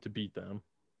taking to beat them?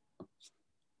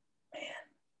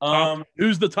 Man.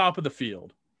 Who's the top of the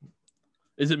field?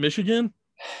 Is it Michigan?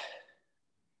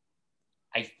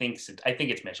 I think so. I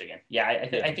think it's Michigan. Yeah,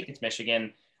 I think it's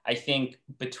Michigan. I think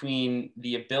between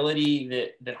the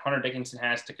ability that Hunter Dickinson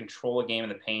has to control a game in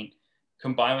the paint,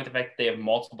 combined with the fact that they have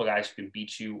multiple guys who can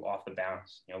beat you off the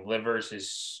bounce. Livers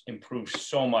has improved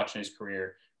so much in his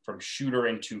career, from shooter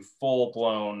into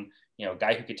full-blown,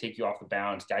 guy who could take you off the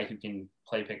bounce, guy who can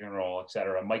play pick and roll, et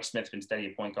cetera. Mike Smith's been steady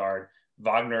at point guard.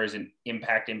 Wagner is an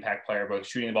impact player, both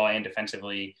shooting the ball and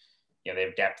defensively. They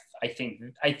have depth. I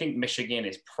think Michigan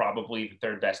is probably the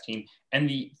third best team, and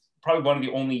probably one of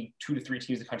the only 2 to 3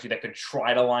 teams in the country that could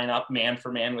try to line up man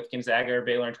for man with Gonzaga or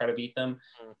Baylor and try to beat them.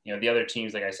 The other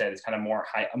teams, like I said, it's kind of more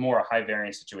a high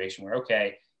variance situation where,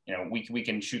 okay, we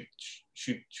can shoot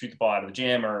the ball out of the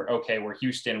gym, or okay, we're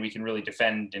Houston, we can really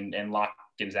defend and lock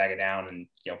Gonzaga down and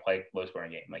play a low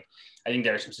scoring game. Like I think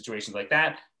there are some situations like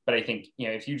that, but I think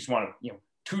if you just want to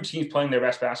 2 teams playing their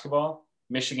best basketball,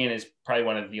 Michigan is probably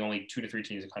one of the only 2 to 3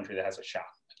 teams in the country that has a shot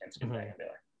against Gonzaga and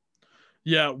Baylor.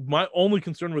 Yeah, my only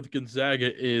concern with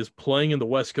Gonzaga is playing in the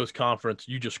West Coast Conference.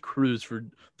 You just cruise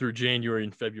through January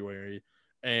and February,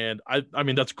 and I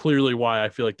mean that's clearly why I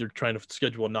feel like they're trying to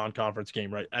schedule a non-conference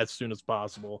game right as soon as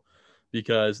possible,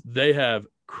 because they have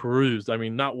cruised. I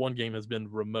mean, not one game has been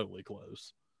remotely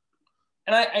close.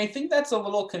 And I think that's a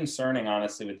little concerning,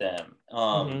 honestly, with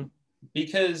them,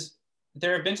 because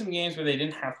there have been some games where they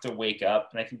didn't have to wake up,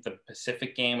 and I think the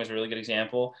Pacific game was a really good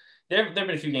example. There have been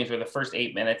a few games where the first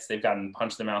 8 minutes they've gotten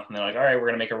punched in the mouth, and they're like, all right, we're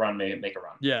going to make a run, make a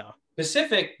run. Yeah.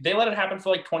 Pacific, they let it happen for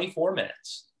like 24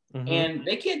 minutes, and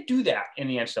they can't do that in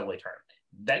the NCAA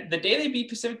tournament. The day they beat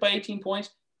Pacific by 18 points,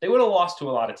 they would have lost to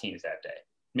a lot of teams that day.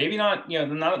 Maybe not,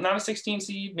 not a 16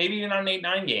 seed, maybe even not an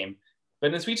 8-9 game, but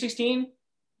in the Sweet 16,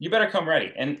 you better come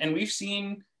ready. And we've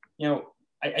seen,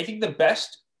 I think the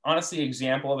best, honestly,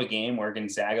 example of a game where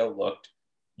Gonzaga looked,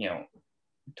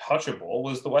 touchable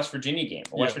was the West Virginia game.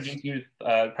 West Virginia team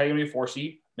probably going to be a 4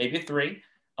 seed, maybe a 3.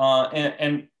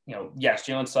 Yes,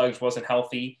 Jalen Suggs wasn't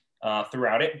healthy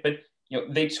throughout it, but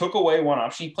they took away one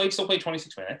option. He still played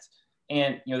 26 minutes,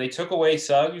 and they took away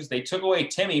Suggs. They took away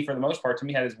Timmy for the most part.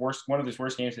 Timmy had one of his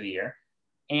worst games of the year,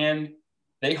 and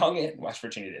they hung it. West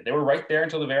Virginia did. They were right there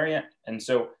until the very end. And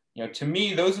so, to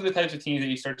me, those are the types of teams that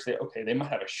you start to say, okay, they might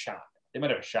have a shot. And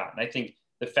I think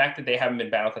the fact that they haven't been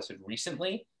battle tested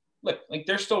recently, look, like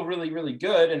they're still really, really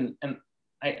good. And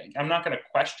I'm not going to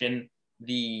question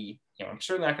I'm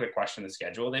certainly not going to question the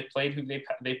schedule. They played who they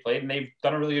played, and they've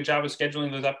done a really good job of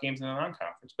scheduling those up games in the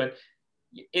non-conference. But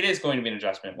it is going to be an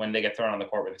adjustment when they get thrown on the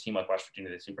court with a team like West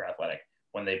Virginia that's super athletic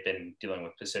when they've been dealing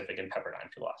with Pacific and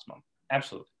Pepperdine for the last month.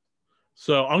 Absolutely.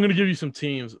 So I'm going to give you some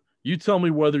teams. You tell me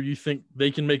whether you think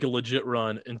they can make a legit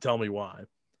run and tell me why.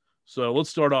 So let's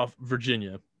start off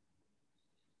Virginia.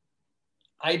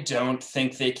 I don't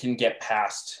think they can get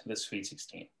past the Sweet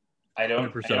 16. I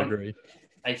don't 100% agree.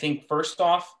 I think first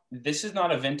off, this is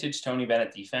not a vintage Tony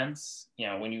Bennett defense. You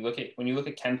know, when you look at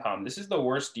KenPom, this is the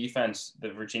worst defense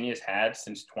that Virginia's had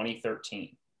since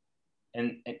 2013.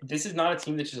 And this is not a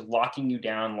team that's just locking you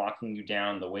down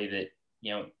the way that,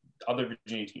 you know, other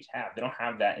Virginia teams have. They don't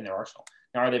have that in their arsenal.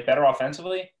 Now, are they better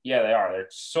offensively? Yeah, they are. They're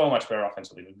so much better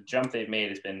offensively. The jump they've made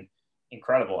has been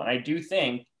incredible. And I do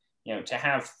think, you know, to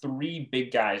have three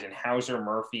big guys in Hauser,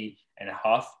 Murphy, and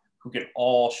Huff who can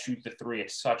all shoot the three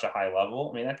at such a high level,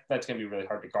 I mean, that's going to be really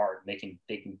hard to guard. They can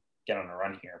get on a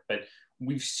run here. But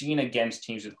we've seen against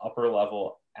teams with upper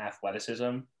level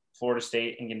athleticism, Florida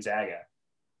State and Gonzaga,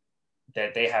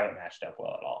 that they haven't matched up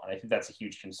well at all. And I think that's a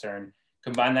huge concern.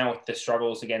 Combine that with the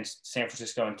struggles against San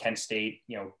Francisco and Kent State,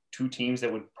 you know, two teams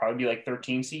that would probably be like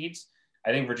 13 seeds.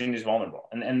 I think Virginia's vulnerable.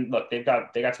 And look, they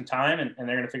got some time and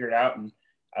they're going to figure it out. And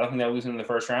I don't think they'll lose in the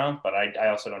first round, but I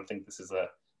also don't think this is a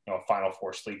Final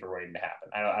Four sleeper waiting to happen.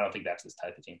 I don't think that's this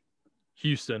type of team.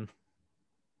 Houston.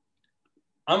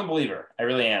 I'm a believer. I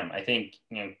really am. I think,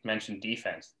 you mentioned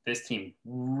defense. This team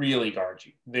really guards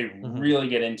you. They really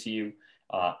get into you.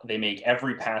 They make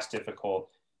every pass difficult.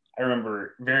 I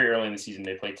remember very early in the season,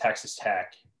 they played Texas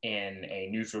Tech in a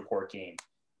news report game,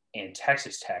 and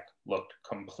Texas Tech looked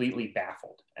completely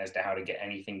baffled as to how to get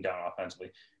anything done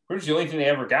offensively. Pretty much the only thing they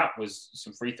ever got was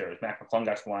some free throws. Mac McClung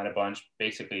got to the line a bunch,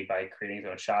 basically by creating his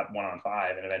own shot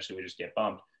 1-on-5, and eventually we just get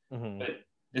bumped. But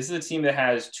this is a team that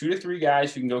has 2 to 3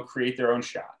 guys who can go create their own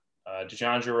shot.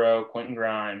 DeJon Jarreau, Quentin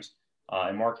Grimes,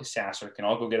 and Marcus Sasser can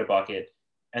all go get a bucket.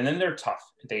 And then they're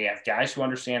tough. They have guys who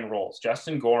understand roles.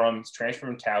 Justin Gorham's transferred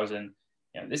from Towson.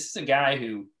 You know, this is a guy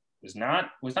who was not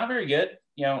very good,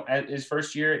 you know, at his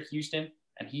first year at Houston,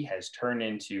 and he has turned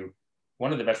into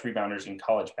one of the best rebounders in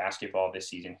college basketball this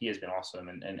season. He has been awesome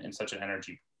and such an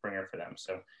energy bringer for them.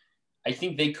 So I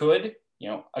think they could, you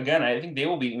know, again, I think they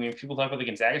will be. I mean, people talk about the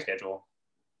Gonzaga schedule.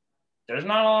 There's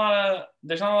not a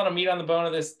lot of meat on the bone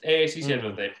of this AAC schedule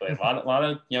that they play. A lot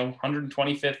of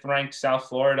 125th ranked South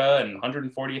Florida and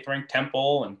 140th ranked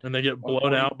Temple, and they get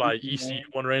blown out by ECU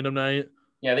one random night.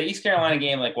 Yeah, the East Carolina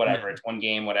game, like whatever, it's one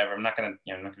game, whatever. I'm not gonna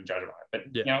judge them on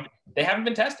it, but they haven't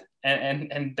been tested,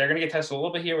 and they're gonna get tested a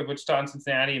little bit here with Wichita and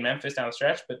Cincinnati and Memphis down the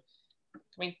stretch. But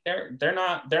I mean, they're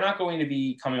not going to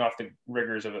be coming off the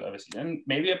rigors of a season.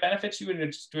 Maybe it benefits you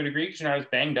to a degree because you're not as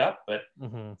banged up, but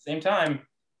at the same time,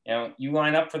 you know, you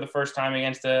line up for the first time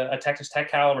against a Texas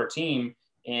Tech caliber team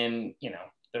in, you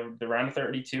know, the round of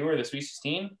 32 or the Sweet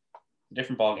 16,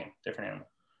 different ballgame, different animal.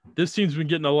 This team's been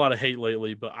getting a lot of hate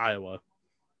lately, but Iowa.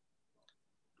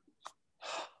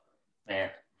 Man.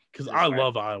 Because I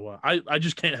love Iowa. I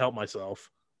just can't help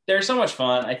myself. They're so much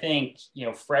fun. I think, you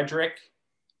know, Frederick,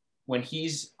 when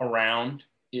he's around,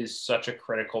 is such a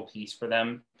critical piece for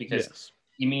them because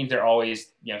he means they're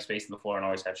always, you know, spacing the floor and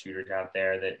always have shooters out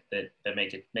there that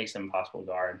makes them impossible to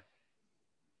guard.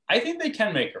 I think they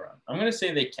can make a run. I'm going to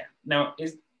say they can. Now,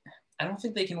 I don't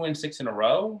think they can win 6 in a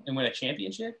row and win a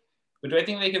championship, but do I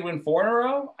think they could win 4 in a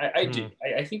row? I do.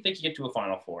 I think they could get to a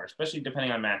Final Four, especially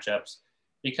depending on matchups,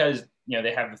 because, you know,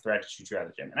 they have the threat to shoot you out of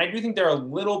the gym. And I do think they're a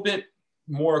little bit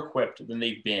more equipped than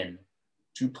they've been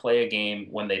to play a game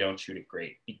when they don't shoot it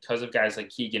great because of guys like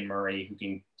Keegan Murray who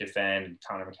can defend, and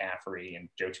Connor McCaffrey and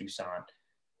Joe Toussaint.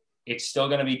 It's still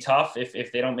going to be tough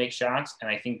if they don't make shots,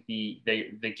 and I think the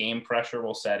game pressure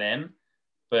will set in.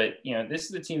 But, you know, this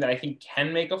is a team that I think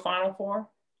can make a Final Four.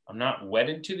 I'm not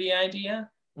wedded to the idea,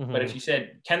 but if you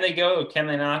said, can they go or can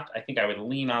they not, I think I would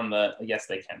lean on the yes,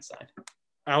 they can side.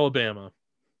 Alabama.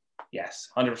 Yes,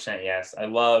 100% yes. I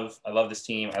love this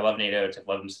team. I love Nate Oates. I've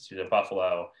loved him since he was at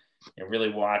Buffalo. You know, really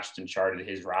watched and charted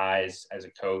his rise as a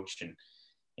coach. And,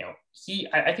 you know,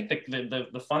 I think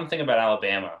the fun thing about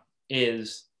Alabama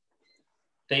is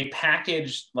they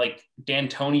packaged like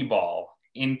D'Antoni ball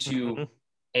into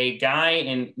a guy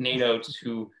in Nate Oates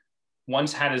who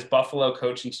once had his Buffalo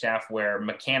coaching staff wear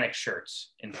mechanic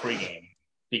shirts in pregame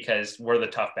because we're the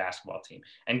tough basketball team,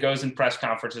 and goes in press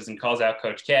conferences and calls out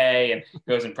Coach K and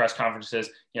goes in press conferences.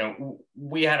 You know,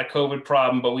 we had a COVID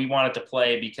problem, but we wanted to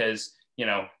play because, you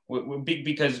know,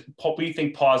 because we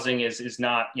think pausing is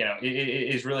not, you know, it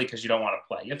is really because you don't want to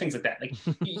play. You know, things like that. Like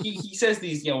he says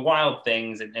these, you know, wild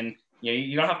things, and you know,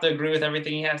 you don't have to agree with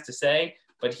everything he has to say,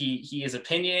 but he is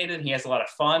opinionated. He has a lot of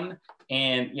fun,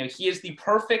 and, you know, he is the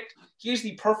perfect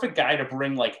guy to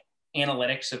bring like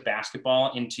analytics of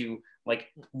basketball into like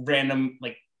random,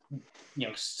 like,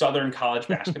 Southern college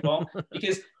basketball.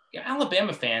 Because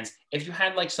Alabama fans, if you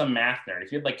had like some math nerd,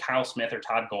 if you had like Kyle Smith or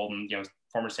Todd Golden,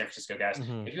 former San Francisco guys,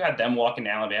 if you had them walk into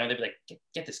Alabama, they'd be like,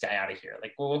 get this guy out of here.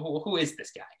 Like, well, who is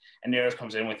this guy? And Nails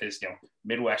comes in with his,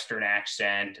 Midwestern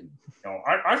accent. And,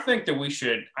 I think that we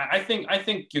should, I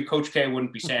think your Coach K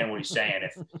wouldn't be saying what he's saying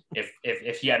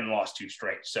if he hadn't lost 2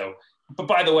 straight. So, but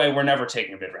by the way, we're never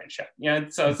taking a mid-range shot.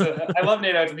 So I love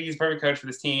Nate Oates. He's a perfect coach for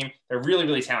this team. They're really,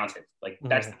 really talented. Like,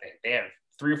 that's the thing. They have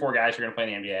 3 or 4 guys who are going to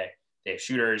play in the NBA. They have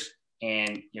shooters,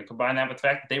 and combine that with the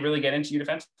fact that they really get into you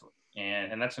defensively,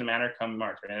 and that's going to matter come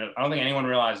March. And I don't think anyone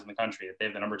realizes in the country that they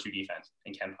have the number 2 defense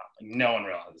in KenPom. Like, no one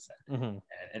realizes that.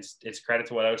 And it's credit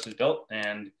to what Oates has built,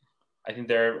 and I think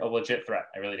they're a legit threat.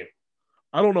 I really do.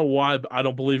 I don't know why I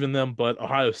don't believe in them, but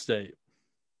Ohio State.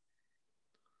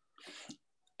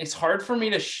 It's hard for me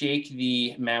to shake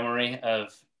the memory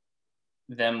of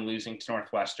them losing to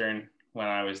Northwestern when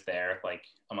I was there like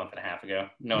a month and a half ago,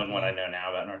 knowing what I know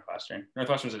now about Northwestern.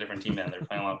 Northwestern's a different team then. They're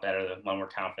playing a lot better. They're a lot more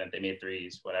confident. They made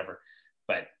threes, whatever.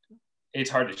 But it's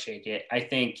hard to shake it. I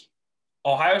think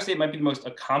Ohio State might be the most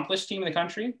accomplished team in the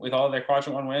country with all of their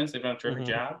quadrant 1 wins. They've done a terrific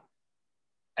job.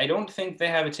 I don't think they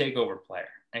have a takeover player.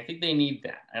 I think they need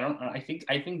that. I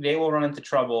think they will run into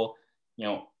trouble,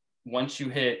 once you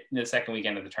hit the second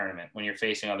weekend of the tournament when you're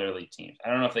facing other elite teams. I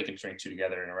don't know if they can string 2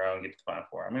 together in a row and get to the Final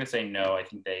Four. I'm going to say no. I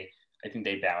think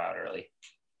they bow out early.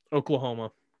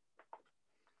 Oklahoma.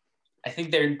 I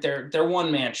think they're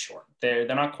one man short. They're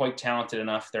not quite talented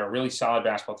enough. They're a really solid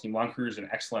basketball team. Lon Kruger's an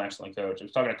excellent coach. I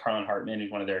was talking to Carlin Hartman,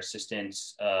 who's one of their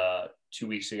assistants 2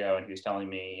 weeks ago, and he was telling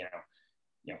me,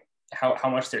 how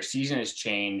much their season has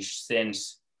changed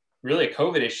since really a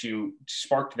COVID issue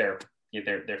sparked their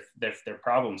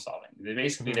problem solving.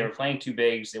 They were playing 2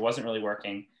 bigs. It wasn't really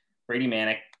working. Brady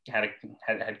Manick had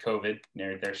COVID.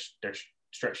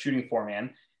 Their shooting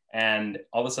 4-man. And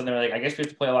all of a sudden they're like, I guess we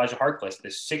have to play Elijah Harkless,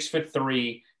 this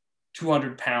 6'3",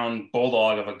 200-pound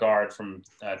bulldog of a guard from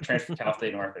transfer from Cal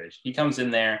State Northridge. He comes in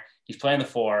there, he's playing the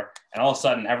 4, and all of a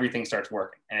sudden everything starts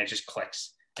working and it just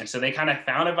clicks. And so they kind of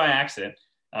found it by accident.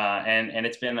 And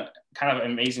it's been kind of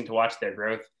amazing to watch their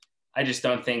growth. I just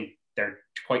don't think they're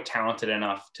quite talented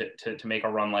enough to make a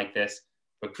run like this.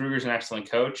 But Kruger's an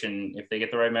excellent coach, and if they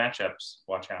get the right matchups,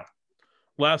 watch out.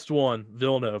 Last one,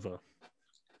 Villanova.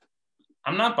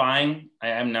 I'm not buying.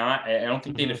 I'm not. I don't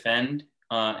think they defend.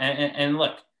 And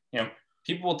look,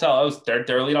 people will tell us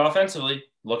they're lead offensively.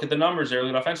 Look at the numbers. They're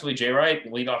lead offensively. Jay Wright,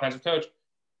 lead offensive coach.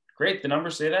 Great. The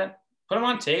numbers say that. Put them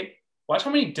on tape. Watch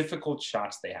how many difficult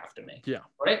shots they have to make. Yeah.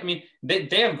 Right. I mean, they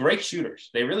have great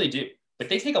shooters. They really do. But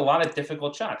they take a lot of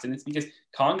difficult shots. And it's because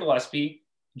Colin Gillespie,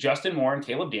 Justin Moore, and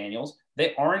Caleb Daniels,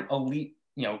 they aren't elite,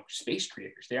 space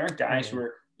creators. They aren't guys who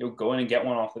are go in and get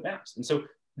one off the bounce. And so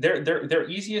their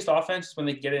easiest offense is when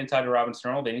they get it inside to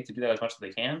Robinson Earl. They need to do that as much as they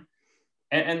can.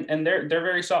 And they're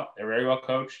very soft. They're very well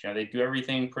coached. They do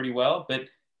everything pretty well. But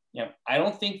I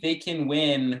don't think they can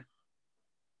win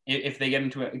if they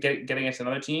get against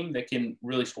another team that can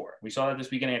really score. We saw that this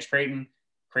weekend against Creighton.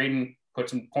 Creighton put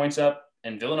some points up,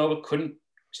 and Villanova couldn't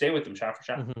stay with them shot for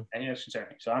shot. And that's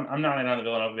concerning. So I'm not in on the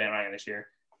Villanova bandwagon this year.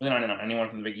 Really not in on anyone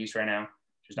from the Big East right now.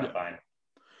 Just not buying it.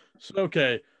 So,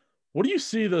 okay. What do you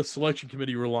see the selection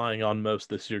committee relying on most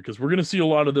this year? Because we're going to see a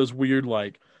lot of those weird,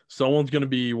 like, someone's going to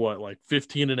be,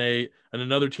 15-8, and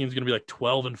another team's going to be,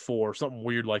 12-4, something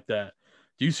weird like that.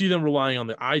 Do you see them relying on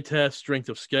the eye test, strength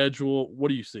of schedule? What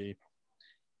do you see?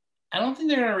 I don't think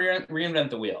they're going to reinvent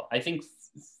the wheel. I think,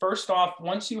 first off,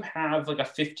 once you have, a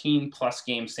 15-plus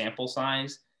game sample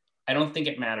size, I don't think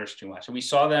it matters too much. We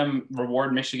saw them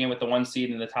reward Michigan with the 1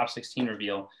 seed in the top 16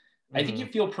 reveal. I think you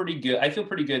feel pretty good. I feel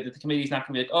pretty good that the committee's not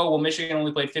going to be like, oh, well, Michigan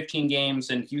only played 15 games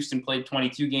and Houston played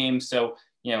 22 games. So,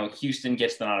 Houston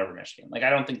gets the nod over Michigan. I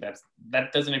don't think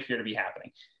that doesn't appear to be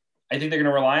happening. I think they're going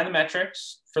to rely on the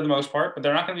metrics for the most part, but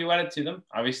they're not going to be wedded to them.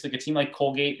 Obviously, a team like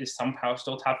Colgate is somehow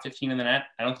still top 15 in the net.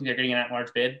 I don't think they're getting an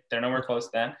at-large bid. They're nowhere close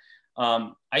to that.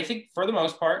 I think for the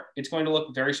most part, it's going to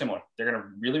look very similar. They're going to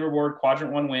really reward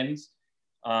quadrant 1 wins.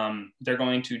 They're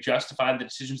going to justify the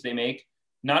decisions they make,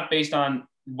 not based on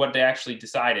what they actually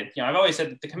decided. I've always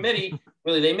said that the committee,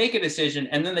 really, they make a decision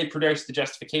and then they produce the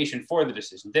justification for the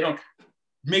decision. They don't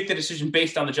make the decision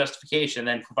based on the justification and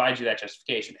then provide you that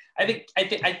justification. I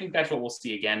think that's what we'll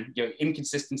see again.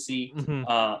 inconsistency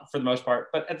for the most part.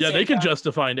 But at the same they can time,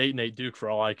 justify an 8-8 Duke for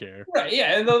all I care. Right?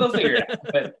 Yeah, they'll figure it out.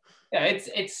 But yeah,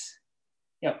 it's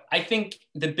I think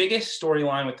the biggest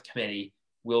storyline with the committee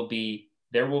will be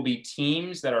there will be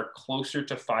teams that are closer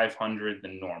to 500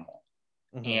 than normal.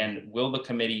 And will the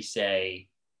committee say,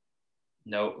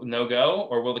 no go,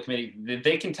 or will the committee?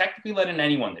 They can technically let in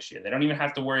anyone this year. They don't even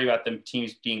have to worry about the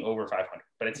teams being over 500.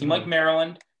 But a team like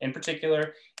Maryland, in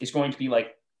particular, is going to be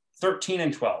like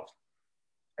 13-12.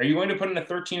 Are you going to put in a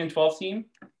 13-12 team?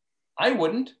 I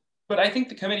wouldn't, but I think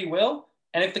the committee will.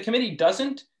 And if the committee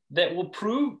doesn't, that will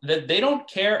prove that they don't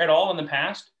care at all in the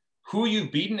past who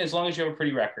you've beaten as long as you have a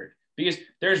pretty record. Because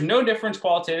there's no difference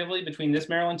qualitatively between this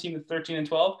Maryland team at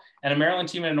 13-12 and a Maryland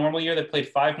team in a normal year that played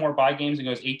 5 more bye games and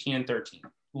goes 18-13.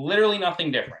 Literally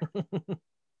nothing different.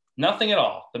 Nothing at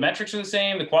all. The metrics are the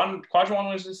same. The quadrant one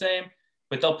was the same.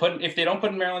 But if they don't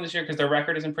put in Maryland this year because their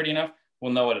record isn't pretty enough,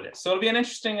 we'll know what it is. So it'll be an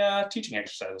interesting teaching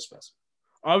exercise, I suppose.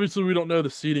 Obviously, we don't know the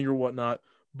seeding or whatnot,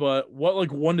 but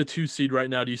what 1 to 2 seed right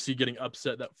now do you see getting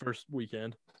upset that first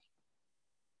weekend?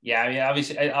 Yeah, I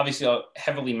mean, obviously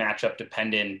heavily matchup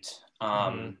dependent.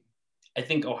 I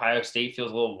think Ohio State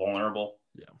feels a little vulnerable.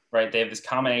 Yeah. Right. They have this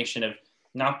combination of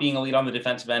not being elite on the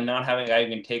defensive end, not having a guy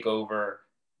who can take over.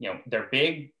 They're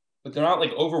big, but they're not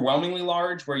like overwhelmingly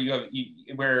large where an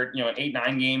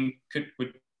 8-9 game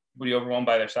would be overwhelmed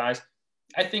by their size.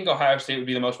 I think Ohio State would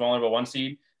be the most vulnerable 1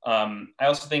 seed. I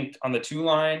also think on the 2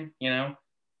 line,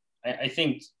 I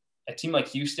think a team like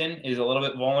Houston is a little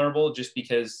bit vulnerable just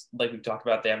because, like we've talked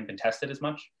about, they haven't been tested as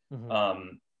much.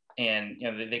 And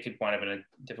they could wind up in a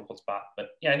difficult spot. But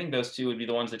yeah, I think those 2 would be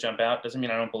the ones that jump out. Doesn't mean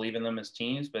I don't believe in them as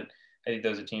teams, but I think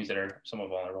those are teams that are somewhat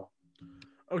vulnerable.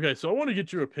 Okay, so I want to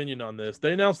get your opinion on this.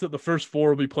 They announced that the first 4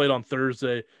 will be played on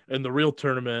Thursday, and the real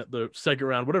tournament, the second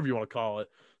round, whatever you want to call it,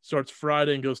 starts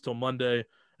Friday and goes till Monday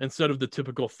instead of the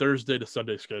typical Thursday to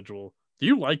Sunday schedule. Do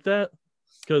you like that?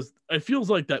 Because it feels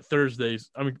like that Thursday's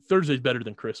better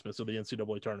than Christmas of the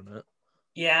NCAA tournament.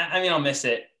 Yeah, I mean, I'll miss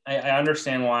it. I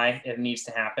understand why it needs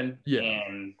to happen. Yeah.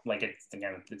 And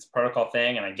it's a protocol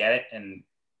thing, and I get it. And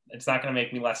it's not going to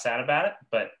make me less sad about it.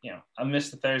 But, I'll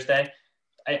miss the Thursday.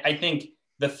 I think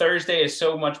the Thursday is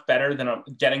so much better than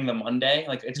getting the Monday.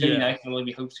 Like, it's going to be nice to really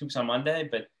be hoops on Monday,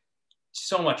 but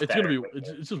so much better.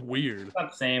 It's just weird. It's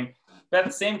not the same. But at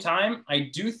the same time, I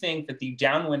do think that the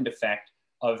downwind effect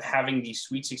of having the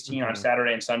Sweet 16 on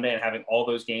Saturday and Sunday and having all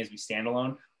those games be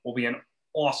standalone will be an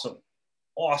awesome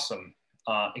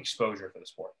exposure for the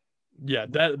sport. Yeah,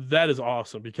 that is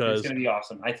awesome because it's going to be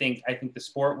awesome. I think the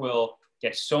sport will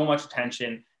get so much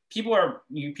attention. People are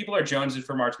jonesing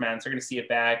for March Madness. They're going to see it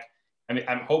back. I mean,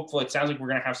 I'm hopeful. It sounds like we're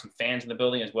going to have some fans in the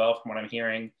building as well, from what I'm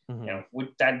hearing.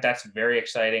 That's very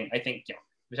exciting. I think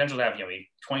potential to have a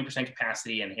 20%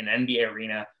 capacity in an NBA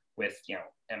arena with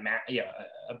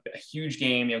a huge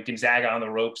game. Gonzaga on the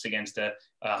ropes against a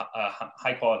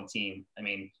high quality team. I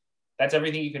mean, that's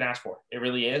everything you can ask for. It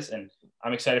really is, and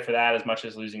I'm excited for that as much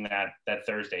as losing that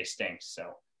Thursday stinks.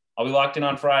 So I'll be locked in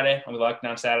on Friday. I'll be locked in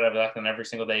on Saturday. I'll be locked in every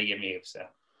single day you give me. So it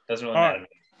doesn't really matter to me.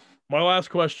 My last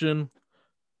question: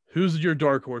 who's your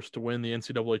dark horse to win the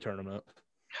NCAA tournament?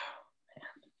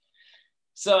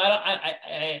 So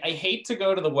I hate to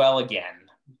go to the well again,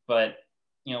 but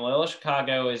Loyola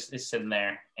Chicago is sitting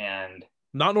there, and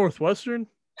not Northwestern.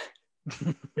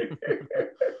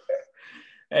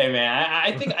 Hey man,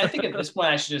 I think at this point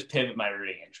I should just pivot my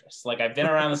rooting interests. Like, I've been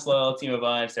around this Loyola team a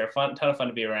bunch. They're a ton of fun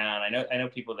to be around. I know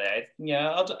people there.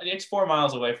 It's 4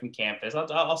 miles away from campus.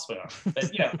 I'll swing on.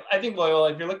 But I think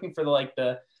Loyola. If you're looking for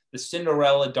the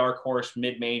Cinderella dark horse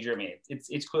mid-major, I mean,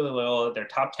 it's clearly Loyola. They're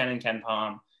top 10 in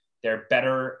KenPom. They're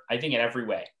better, I think, in every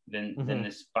way than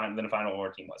the Final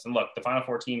Four team was. And look, the Final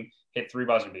Four team hit 3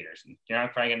 buzzer beaters. And you're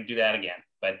not probably going to do that again.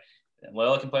 But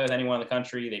Loyola can play with anyone in the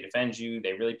country. They defend you.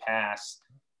 They really pass.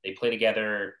 They play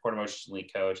together. Porter Mosch's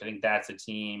lead coach. I think that's a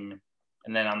team.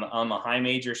 And then on the high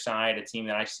major side, a team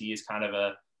that I see as kind of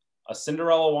a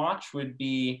Cinderella watch would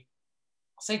be,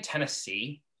 I'll say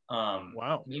Tennessee.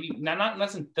 Wow. Maybe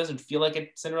doesn't feel like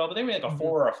a Cinderella, but they're maybe like a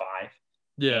 4 or a 5.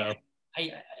 Yeah.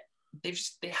 And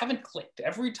they haven't clicked.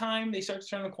 Every time they start to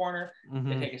turn the corner,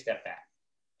 they take a step back.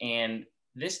 And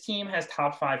this team has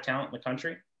top 5 talent in the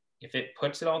country. If it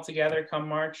puts it all together come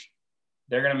March,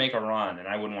 they're going to make a run, and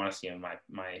I wouldn't want to see them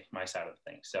my side of the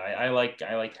thing. So I like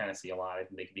Tennessee a lot. I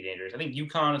think they could be dangerous. I think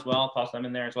UConn as well. Toss them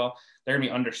in there as well. They're going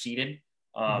to be underseeded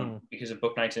because of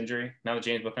Bouknight's injury. Now that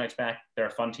James Bouknight's back, they're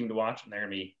a fun team to watch, and they're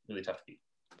going to be really tough to beat.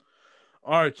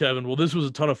 All right, Kevin. Well, this was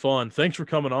a ton of fun. Thanks for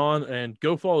coming on, and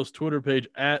go follow his Twitter page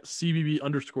at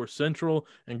CBB_Central,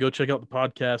 and go check out the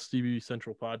podcast, CBB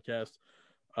Central Podcast.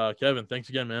 Kevin, thanks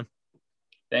again, man.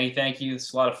 Thank you.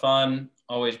 It's a lot of fun.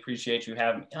 Always appreciate you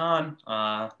having me on.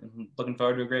 Looking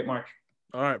forward to a great March.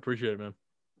 All right. Appreciate it, man.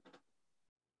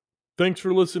 Thanks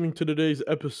for listening to today's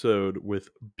episode with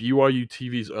BYU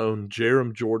TV's own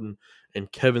Jarom Jordan and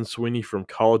Kevin Sweeney from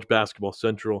College Basketball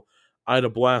Central. I had a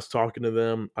blast talking to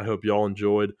them. I hope y'all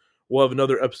enjoyed. We'll have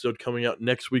another episode coming out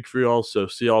next week for y'all. So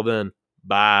see y'all then.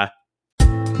 Bye.